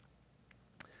 17.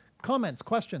 Comments,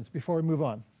 questions before we move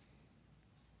on?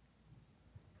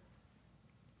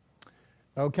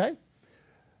 Okay.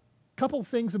 Couple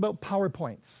things about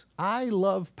PowerPoints. I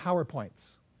love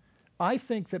PowerPoints. I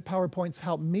think that PowerPoints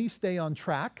help me stay on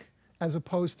track as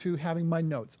opposed to having my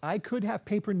notes. I could have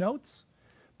paper notes,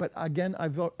 but again,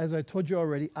 as I told you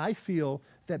already, I feel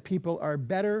that people are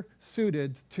better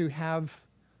suited to have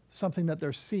something that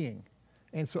they're seeing.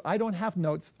 And so I don't have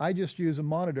notes. I just use a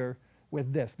monitor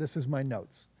with this. This is my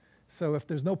notes. So if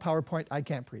there's no PowerPoint, I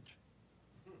can't preach.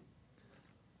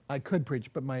 I could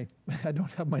preach, but I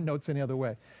don't have my notes any other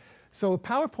way. So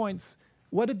PowerPoints,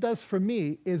 what it does for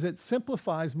me is it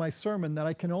simplifies my sermon that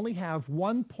I can only have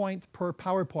 1 point per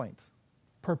PowerPoint,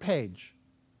 per page.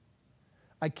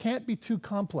 I can't be too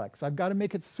complex. I've got to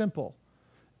make it simple.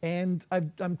 And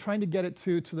I'm trying to get it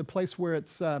to the place where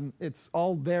it's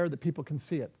all there that people can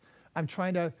see it.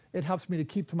 It helps me to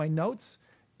keep to my notes,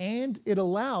 and it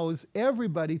allows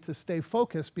everybody to stay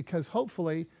focused, because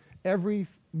hopefully every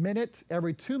minute,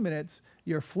 every 2 minutes,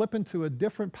 you're flipping to a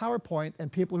different PowerPoint,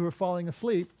 and people who are falling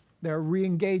asleep, they're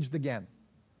re-engaged again.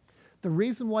 The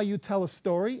reason why you tell a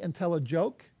story and tell a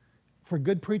joke for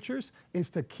good preachers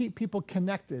is to keep people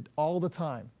connected all the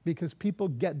time, because people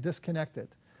get disconnected.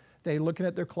 They're looking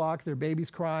at their clock, their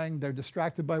baby's crying, they're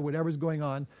distracted by whatever's going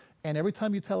on, and every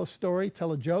time you tell a story,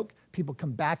 tell a joke, people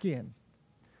come back in.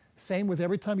 Same with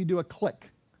every time you do a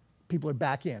click, people are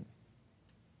back in.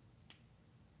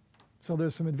 So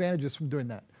there's some advantages from doing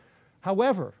that.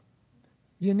 However,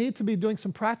 you need to be doing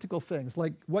some practical things,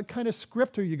 like what kind of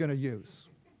script are you going to use?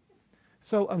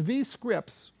 So of these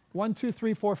scripts, 1, 2,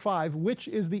 3, 4, 5, which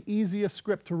is the easiest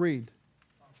script to read?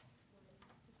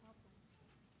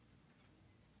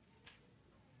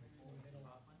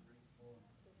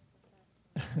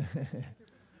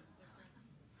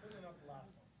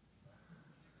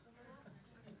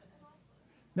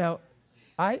 Now,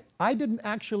 I didn't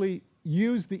actually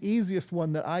use the easiest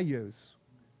one that I use.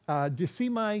 Do you see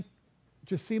my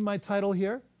title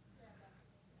here?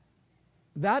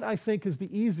 That, I think, is the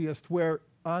easiest, where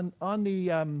on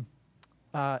the,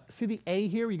 see the A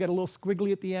here? You got a little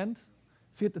squiggly at the end.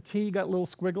 See at the T, you got little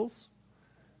squiggles.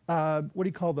 What do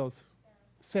you call those?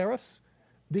 Serifs.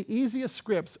 The easiest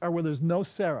scripts are where there's no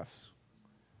serifs.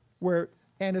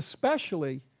 And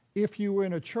especially if you were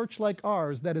in a church like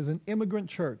ours that is an immigrant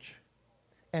church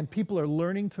and people are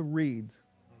learning to read.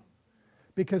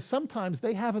 Because sometimes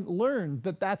they haven't learned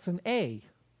that that's an A.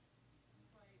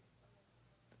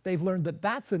 They've learned that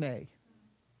that's an A.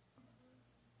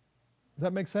 Does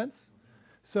that make sense?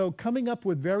 So coming up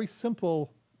with very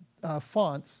simple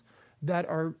fonts that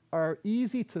are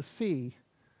easy to see.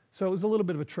 So it was a little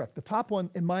bit of a trick. The top one,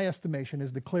 in my estimation,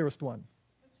 is the clearest one.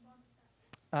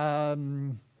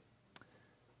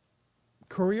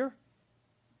 Courier?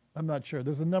 I'm not sure.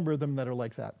 There's a number of them that are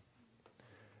like that.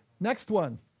 Next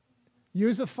one.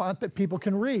 Use a font that people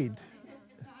can read.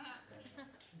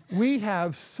 We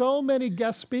have so many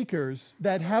guest speakers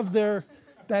that have their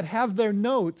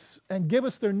notes and give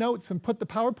us their notes and put the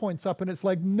PowerPoints up, and it's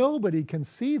like nobody can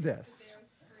see this.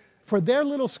 For their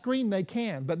little screen they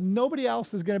can, but nobody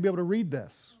else is going to be able to read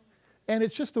this. And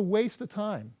it's just a waste of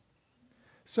time.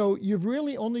 So you've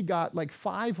really only got like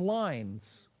 5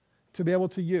 lines to be able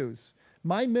to use.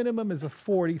 My minimum is a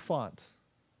 40 font.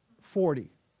 40.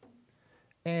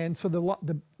 And so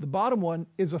the bottom one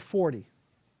is a 40.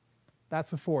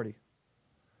 That's a 40.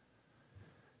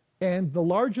 And the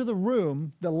larger the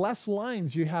room, the less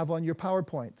lines you have on your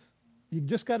PowerPoint. You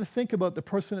just got to think about the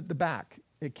person at the back.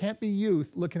 It can't be you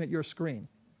looking at your screen.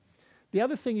 The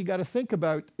other thing you got to think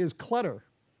about is clutter.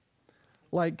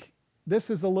 Like, this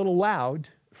is a little loud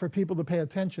for people to pay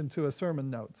attention to a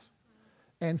sermon notes.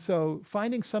 And so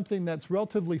finding something that's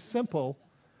relatively simple,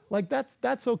 like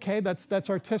that's okay, that's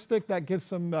artistic, that gives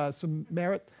some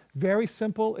merit. Very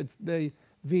simple. It's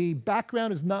the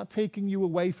background is not taking you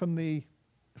away from the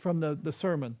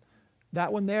sermon.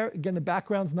 That one there, again, the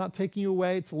background's not taking you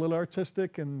away. It's a little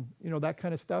artistic and that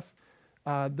kind of stuff.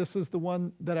 This is the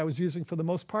one that I was using for the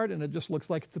most part, and it just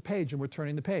looks like it's a page, and we're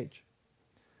turning the page.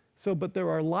 So, but there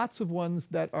are lots of ones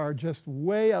that are just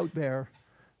way out there,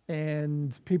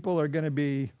 and people are going to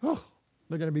be,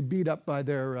 they're going to be beat up by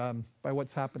by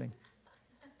what's happening.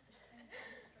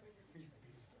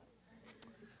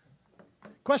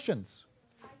 Questions?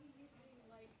 Are you using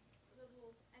like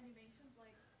little animations,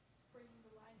 like bringing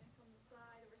the line in from the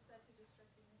side, or is that too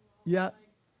distracting as well? Yeah. Like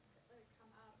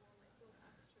come up or like go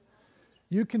extra?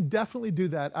 You can definitely do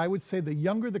that. I would say the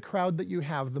younger the crowd that you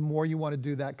have, the more you want to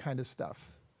do that kind of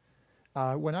stuff.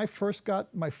 When I first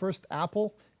got my first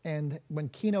Apple, and when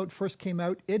Keynote first came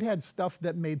out, it had stuff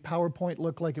that made PowerPoint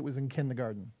look like it was in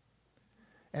kindergarten.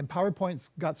 And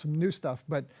PowerPoint's got some new stuff,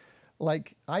 but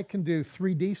like I can do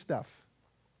 3D stuff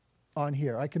on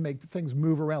here. I can make things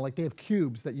move around. Like they have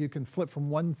cubes that you can flip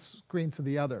from one screen to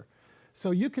the other.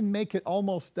 So you can make it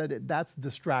almost that's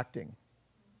distracting.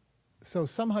 So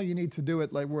somehow you need to do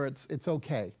it like where it's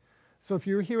okay. So if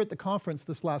you were here at the conference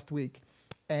this last week,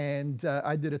 and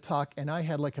I did a talk, and I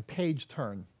had like a page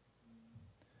turn.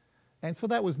 And so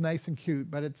that was nice and cute,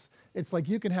 but it's like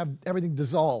you can have everything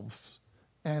dissolves.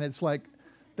 And it's like,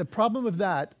 the problem with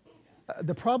that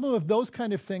The problem of those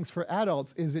kind of things for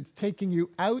adults is it's taking you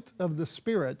out of the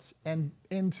spirit and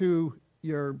into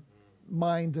your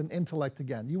mind and intellect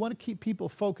again. You want to keep people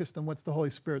focused on what's the Holy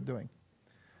Spirit doing.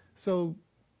 So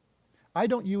I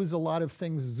don't use a lot of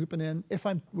things zooping in. If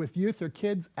I'm with youth or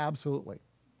kids, absolutely.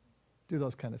 Do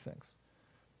those kind of things.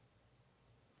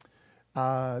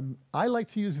 I like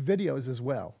to use videos as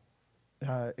well.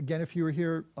 Again, if you were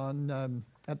here on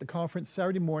at the conference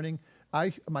Saturday morning,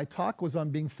 my talk was on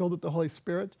being filled with the Holy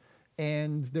Spirit,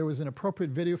 and there was an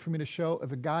appropriate video for me to show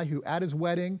of a guy who, at his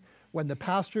wedding, when the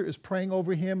pastor is praying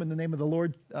over him in the name of the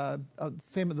Lord,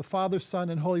 name of the Father, Son,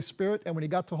 and Holy Spirit, and when he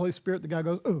got to Holy Spirit, the guy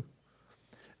goes, "Ooh,"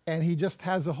 and he just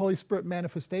has a Holy Spirit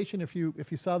manifestation. If you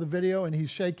saw the video, and he's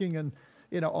shaking and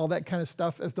all that kind of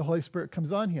stuff as the Holy Spirit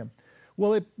comes on him.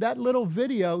 Well, that little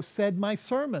video said my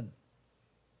sermon,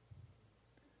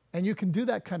 and you can do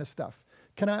that kind of stuff.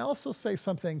 Can I also say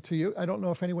something to you? I don't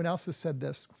know if anyone else has said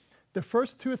this. The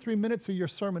first 2 or 3 minutes of your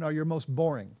sermon are your most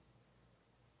boring.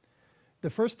 The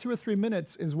first 2 or 3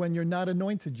 minutes is when you're not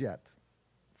anointed yet,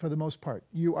 for the most part.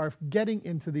 You are getting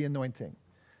into the anointing.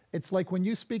 It's like when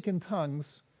you speak in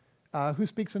tongues. Who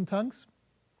speaks in tongues?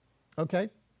 Okay.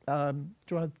 Do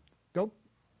you want to go?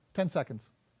 10 seconds.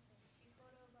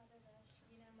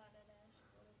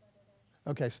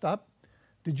 Okay, stop.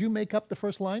 Did you make up the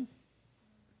first line?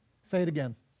 Say it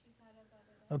again.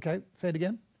 Okay, say it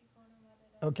again.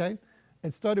 Okay,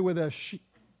 it started with a sh.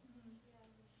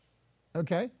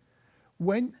 Okay,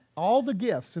 when all the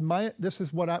gifts, and this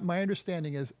is what my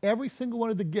understanding is, every single one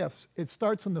of the gifts, it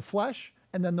starts in the flesh,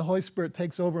 and then the Holy Spirit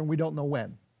takes over, and we don't know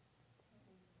when.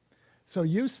 So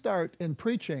you start in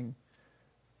preaching,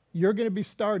 you're going to be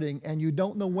starting, and you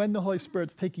don't know when the Holy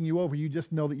Spirit's taking you over, you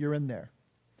just know that you're in there.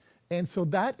 And so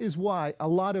that is why a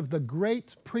lot of the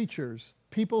great preachers,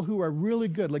 people who are really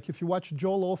good, like if you watch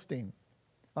Joel Osteen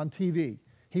on TV,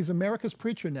 he's America's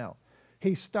preacher now.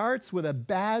 He starts with a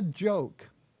bad joke.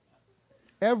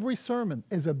 Every sermon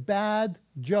is a bad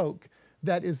joke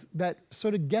that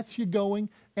sort of gets you going.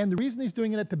 And the reason he's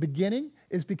doing it at the beginning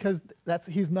is because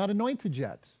he's not anointed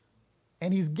yet.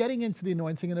 And he's getting into the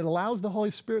anointing, and it allows the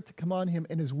Holy Spirit to come on him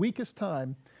in his weakest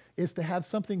time, is to have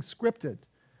something scripted.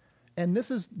 And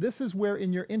this is where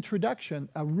in your introduction,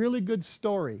 a really good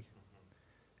story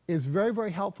is very,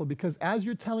 very helpful, because as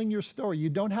you're telling your story, you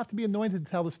don't have to be anointed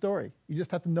to tell the story. You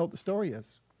just have to know what the story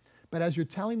is. But as you're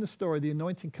telling the story, the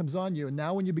anointing comes on you, and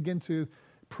now when you begin to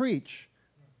preach,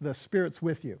 the Spirit's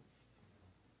with you.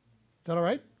 Is that all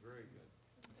right? Very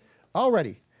good.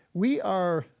 Alrighty. We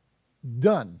are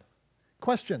done.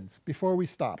 Questions before we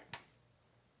stop?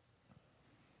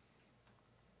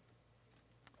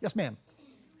 Yes, ma'am.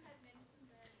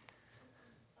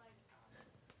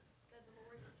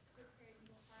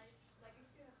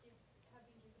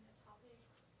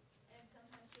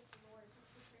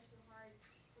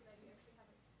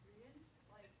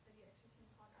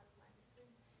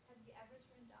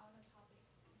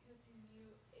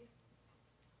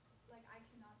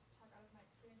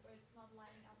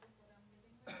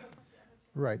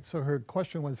 Right. So her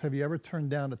question was, have you ever turned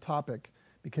down a topic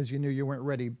because you knew you weren't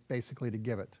ready, basically, to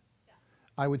give it? Yeah.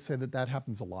 I would say that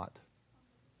happens a lot.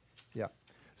 Yeah.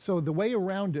 So the way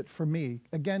around it for me,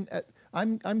 again,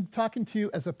 I'm talking to you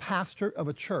as a pastor of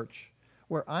a church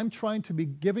where I'm trying to be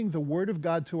giving the Word of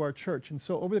God to our church. And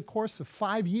so over the course of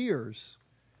 5 years,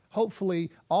 hopefully,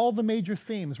 all the major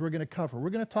themes we're going to cover.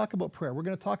 We're going to talk about prayer. We're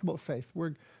going to talk about faith.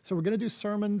 So we're going to do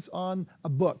sermons on a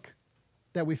book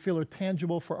that we feel are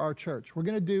tangible for our church. We're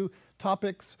going to do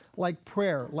topics like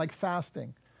prayer, like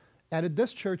fasting. And at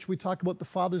this church, we talk about the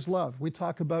Father's love. We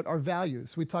talk about our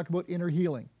values. We talk about inner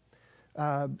healing.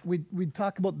 We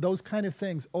talk about those kind of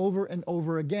things over and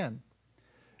over again.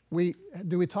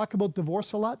 Do we talk about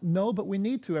divorce a lot? No, but we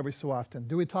need to every so often.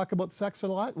 Do we talk about sex a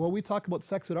lot? Well, we talk about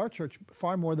sex at our church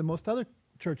far more than most other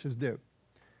churches do,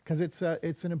 because it's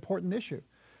an important issue.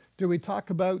 Do we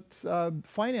talk about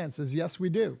finances? Yes, we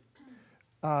do.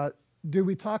 Do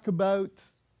we talk about,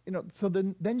 so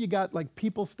then you got like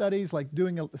people studies, like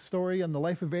doing a story on the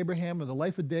life of Abraham or the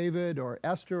life of David or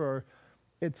Esther, or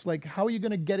it's like, how are you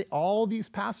going to get all these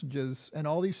passages and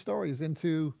all these stories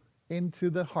into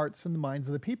the hearts and the minds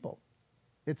of the people?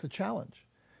 It's a challenge.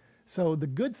 So the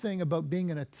good thing about being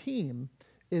in a team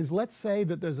is, let's say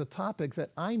that there's a topic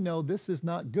that I know this is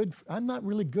not good. I'm not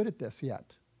really good at this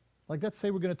yet. Like, let's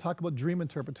say we're going to talk about dream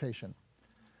interpretation.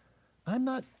 I'm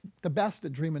not the best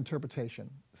at dream interpretation.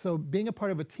 So being a part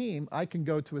of a team, I can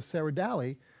go to a Sarah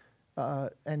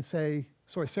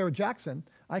Sarah Jackson.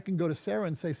 I can go to Sarah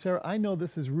and say, Sarah, I know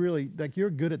this is really, like, you're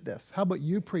good at this. How about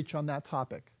you preach on that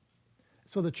topic?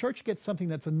 So the church gets something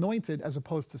that's anointed as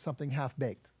opposed to something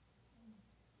half-baked.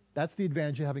 That's the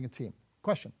advantage of having a team.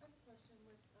 Question? I have a question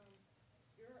with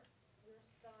your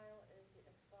style is the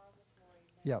expository.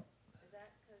 Yep. Is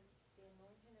that because the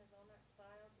anointing is on that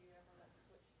style? Do you ever like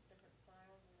switch different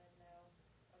styles and then know,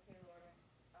 okay, Lord,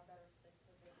 I better stick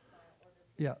to this style, or does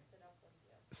he Yeah. mix it up with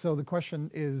you? So the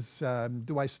question is,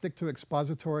 do I stick to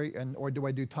expository or do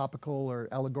I do topical or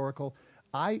allegorical?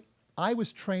 I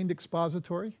was trained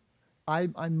expository.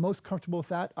 I'm most comfortable with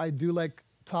that. I do like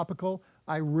topical.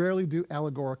 I rarely do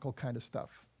allegorical kind of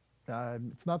stuff.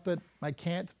 It's not that I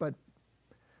can't, but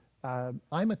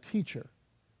I'm a teacher.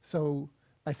 So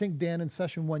I think, Dan, in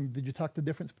session 1, did you talk the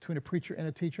difference between a preacher and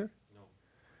a teacher? No.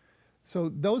 So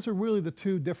those are really the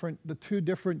two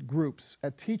different groups.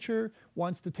 A teacher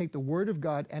wants to take the Word of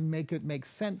God and make it make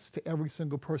sense to every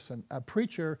single person. A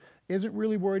preacher isn't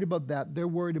really worried about that. They're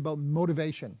worried about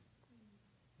motivation.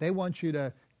 They want you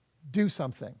to do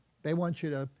something. They want you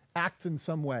to act in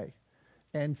some way.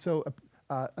 And so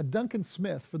a Duncan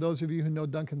Smith, for those of you who know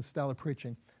Duncan's style of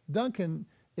preaching, Duncan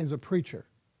is a preacher.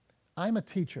 I'm a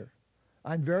teacher.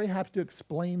 I'm very happy to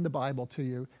explain the Bible to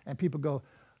you, and people go,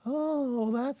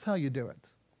 oh, that's how you do it.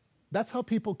 That's how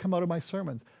people come out of my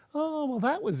sermons. Oh, well,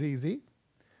 that was easy.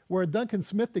 Where Duncan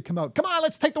Smith, they come out, come on,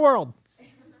 let's take the world.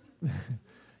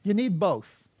 You need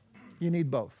both. You need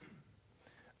both.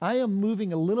 I am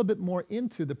moving a little bit more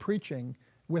into the preaching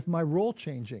with my role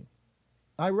changing.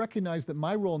 I recognize that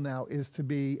my role now is to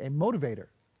be a motivator.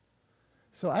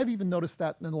 So I've even noticed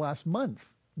that in the last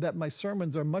month, that my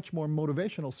sermons are much more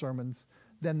motivational sermons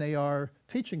than they are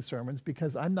teaching sermons,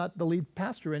 because I'm not the lead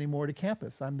pastor anymore to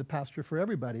campus. I'm the pastor for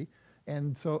everybody,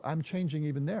 and so I'm changing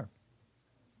even there.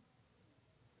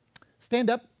 Stand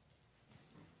up.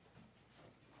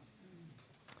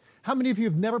 How many of you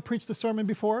have never preached a sermon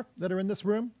before that are in this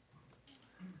room?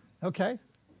 Okay.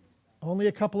 Only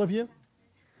a couple of you.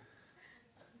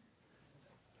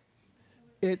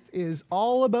 It is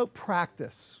all about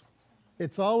practice.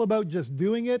 It's all about just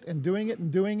doing it and doing it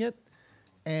and doing it.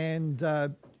 And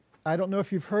I don't know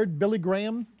if you've heard Billy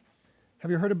Graham.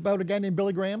 Have you heard about a guy named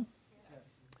Billy Graham? Yes.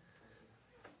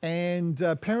 And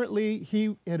apparently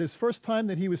he, at his first time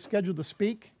that he was scheduled to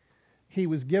speak, he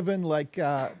was given like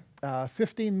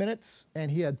 15 minutes, and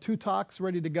he had 2 talks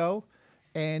ready to go.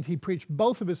 And he preached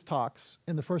both of his talks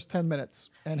in the first 10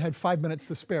 minutes and had 5 minutes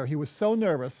to spare. He was so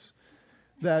nervous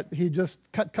that he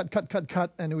just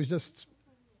cut, and it was just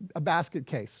a basket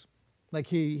case. Like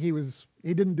he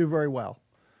didn't do very well.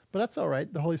 But that's all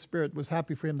right. The Holy Spirit was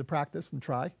happy for him to practice and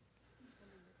try.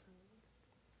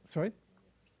 Sorry?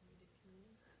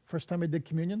 First time I did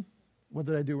communion? What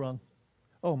did I do wrong?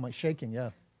 Oh, my shaking,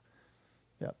 yeah.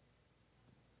 Yeah.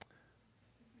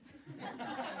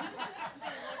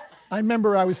 I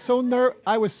remember I was so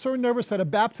nervous at a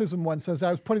baptism once as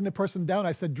I was putting the person down.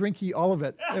 I said, "Drink ye all of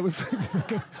it." It was,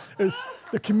 it was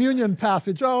the communion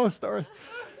passage. Oh, stars!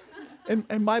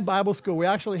 In my Bible school, we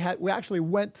actually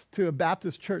went to a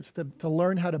Baptist church to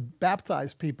learn how to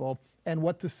baptize people and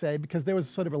what to say, because there was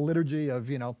sort of a liturgy of,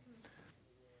 you know,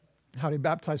 how to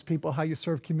baptize people, how you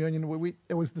serve communion.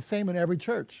 It was the same in every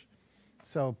church.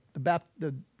 So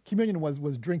the communion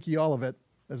was drink ye all of it,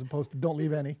 as opposed to don't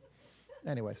leave any.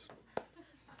 Anyways.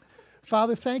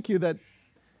 Father, thank you that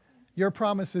your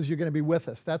promise is you're going to be with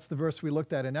us. That's the verse we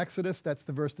looked at in Exodus. That's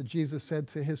the verse that Jesus said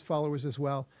to his followers as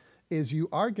well, is you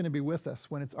are going to be with us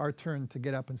when it's our turn to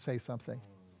get up and say something.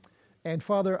 And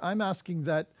Father, I'm asking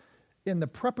that in the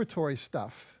preparatory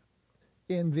stuff,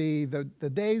 in the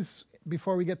days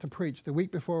before we get to preach, the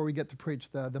week before we get to preach,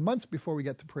 the months before we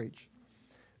get to preach,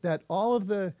 that all of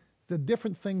the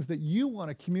different things that you want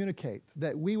to communicate,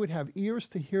 that we would have ears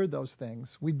to hear those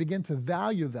things, we begin to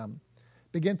value them,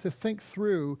 begin to think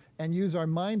through and use our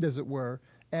mind, as it were,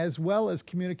 as well as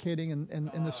communicating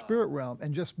in the spirit realm,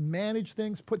 and just manage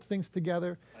things, put things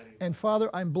together. And Father,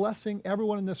 I'm blessing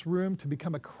everyone in this room to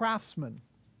become a craftsman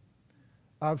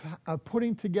of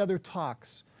putting together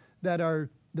talks that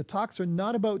the talks are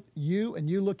not about you and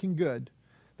you looking good.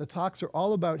 The talks are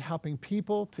all about helping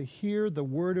people to hear the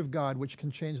Word of God, which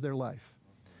can change their life.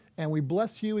 And we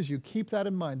bless you as you keep that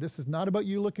in mind. This is not about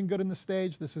you looking good on the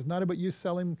stage. This is not about you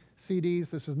selling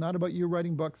CDs. This is not about you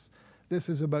writing books. This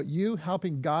is about you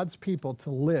helping God's people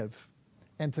to live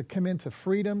and to come into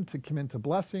freedom, to come into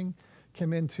blessing,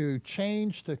 come into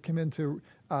change, to come into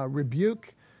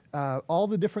rebuke, all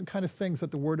the different kind of things that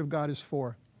the Word of God is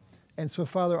for. And so,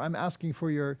 Father, I'm asking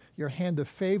for your hand of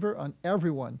favor on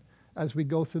everyone as we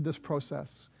go through this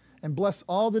process. And bless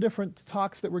all the different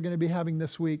talks that we're going to be having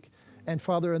this week. And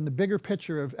Father, in the bigger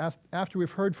picture of after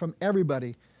we've heard from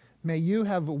everybody, may you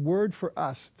have a word for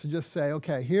us to just say,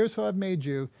 okay, here's how I've made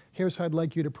you. Here's how I'd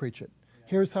like you to preach it.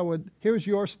 Here's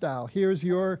your style. Here's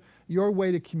your your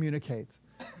way to communicate.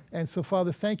 And so,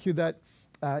 Father, thank you that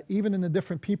even in the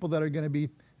different people that are going to be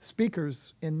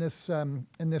speakers in this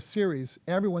series,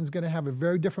 everyone's going to have a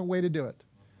very different way to do it.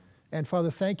 And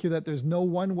Father, thank you that there's no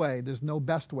one way, there's no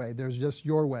best way, there's just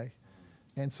your way.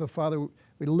 And so, Father,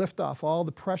 we lift off all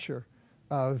the pressure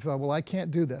of, well, I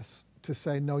can't do this, to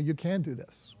say, no, you can do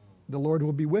this. The Lord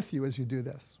will be with you as you do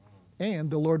this. And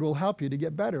the Lord will help you to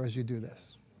get better as you do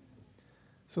this.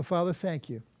 So, Father, thank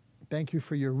you. Thank you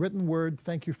for your written word.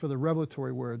 Thank you for the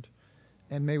revelatory word.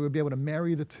 And may we be able to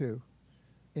marry the two.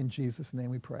 In Jesus' name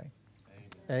we pray.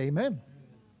 Amen.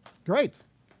 Great.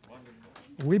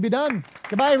 Wonderful. We be done.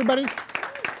 Goodbye, everybody.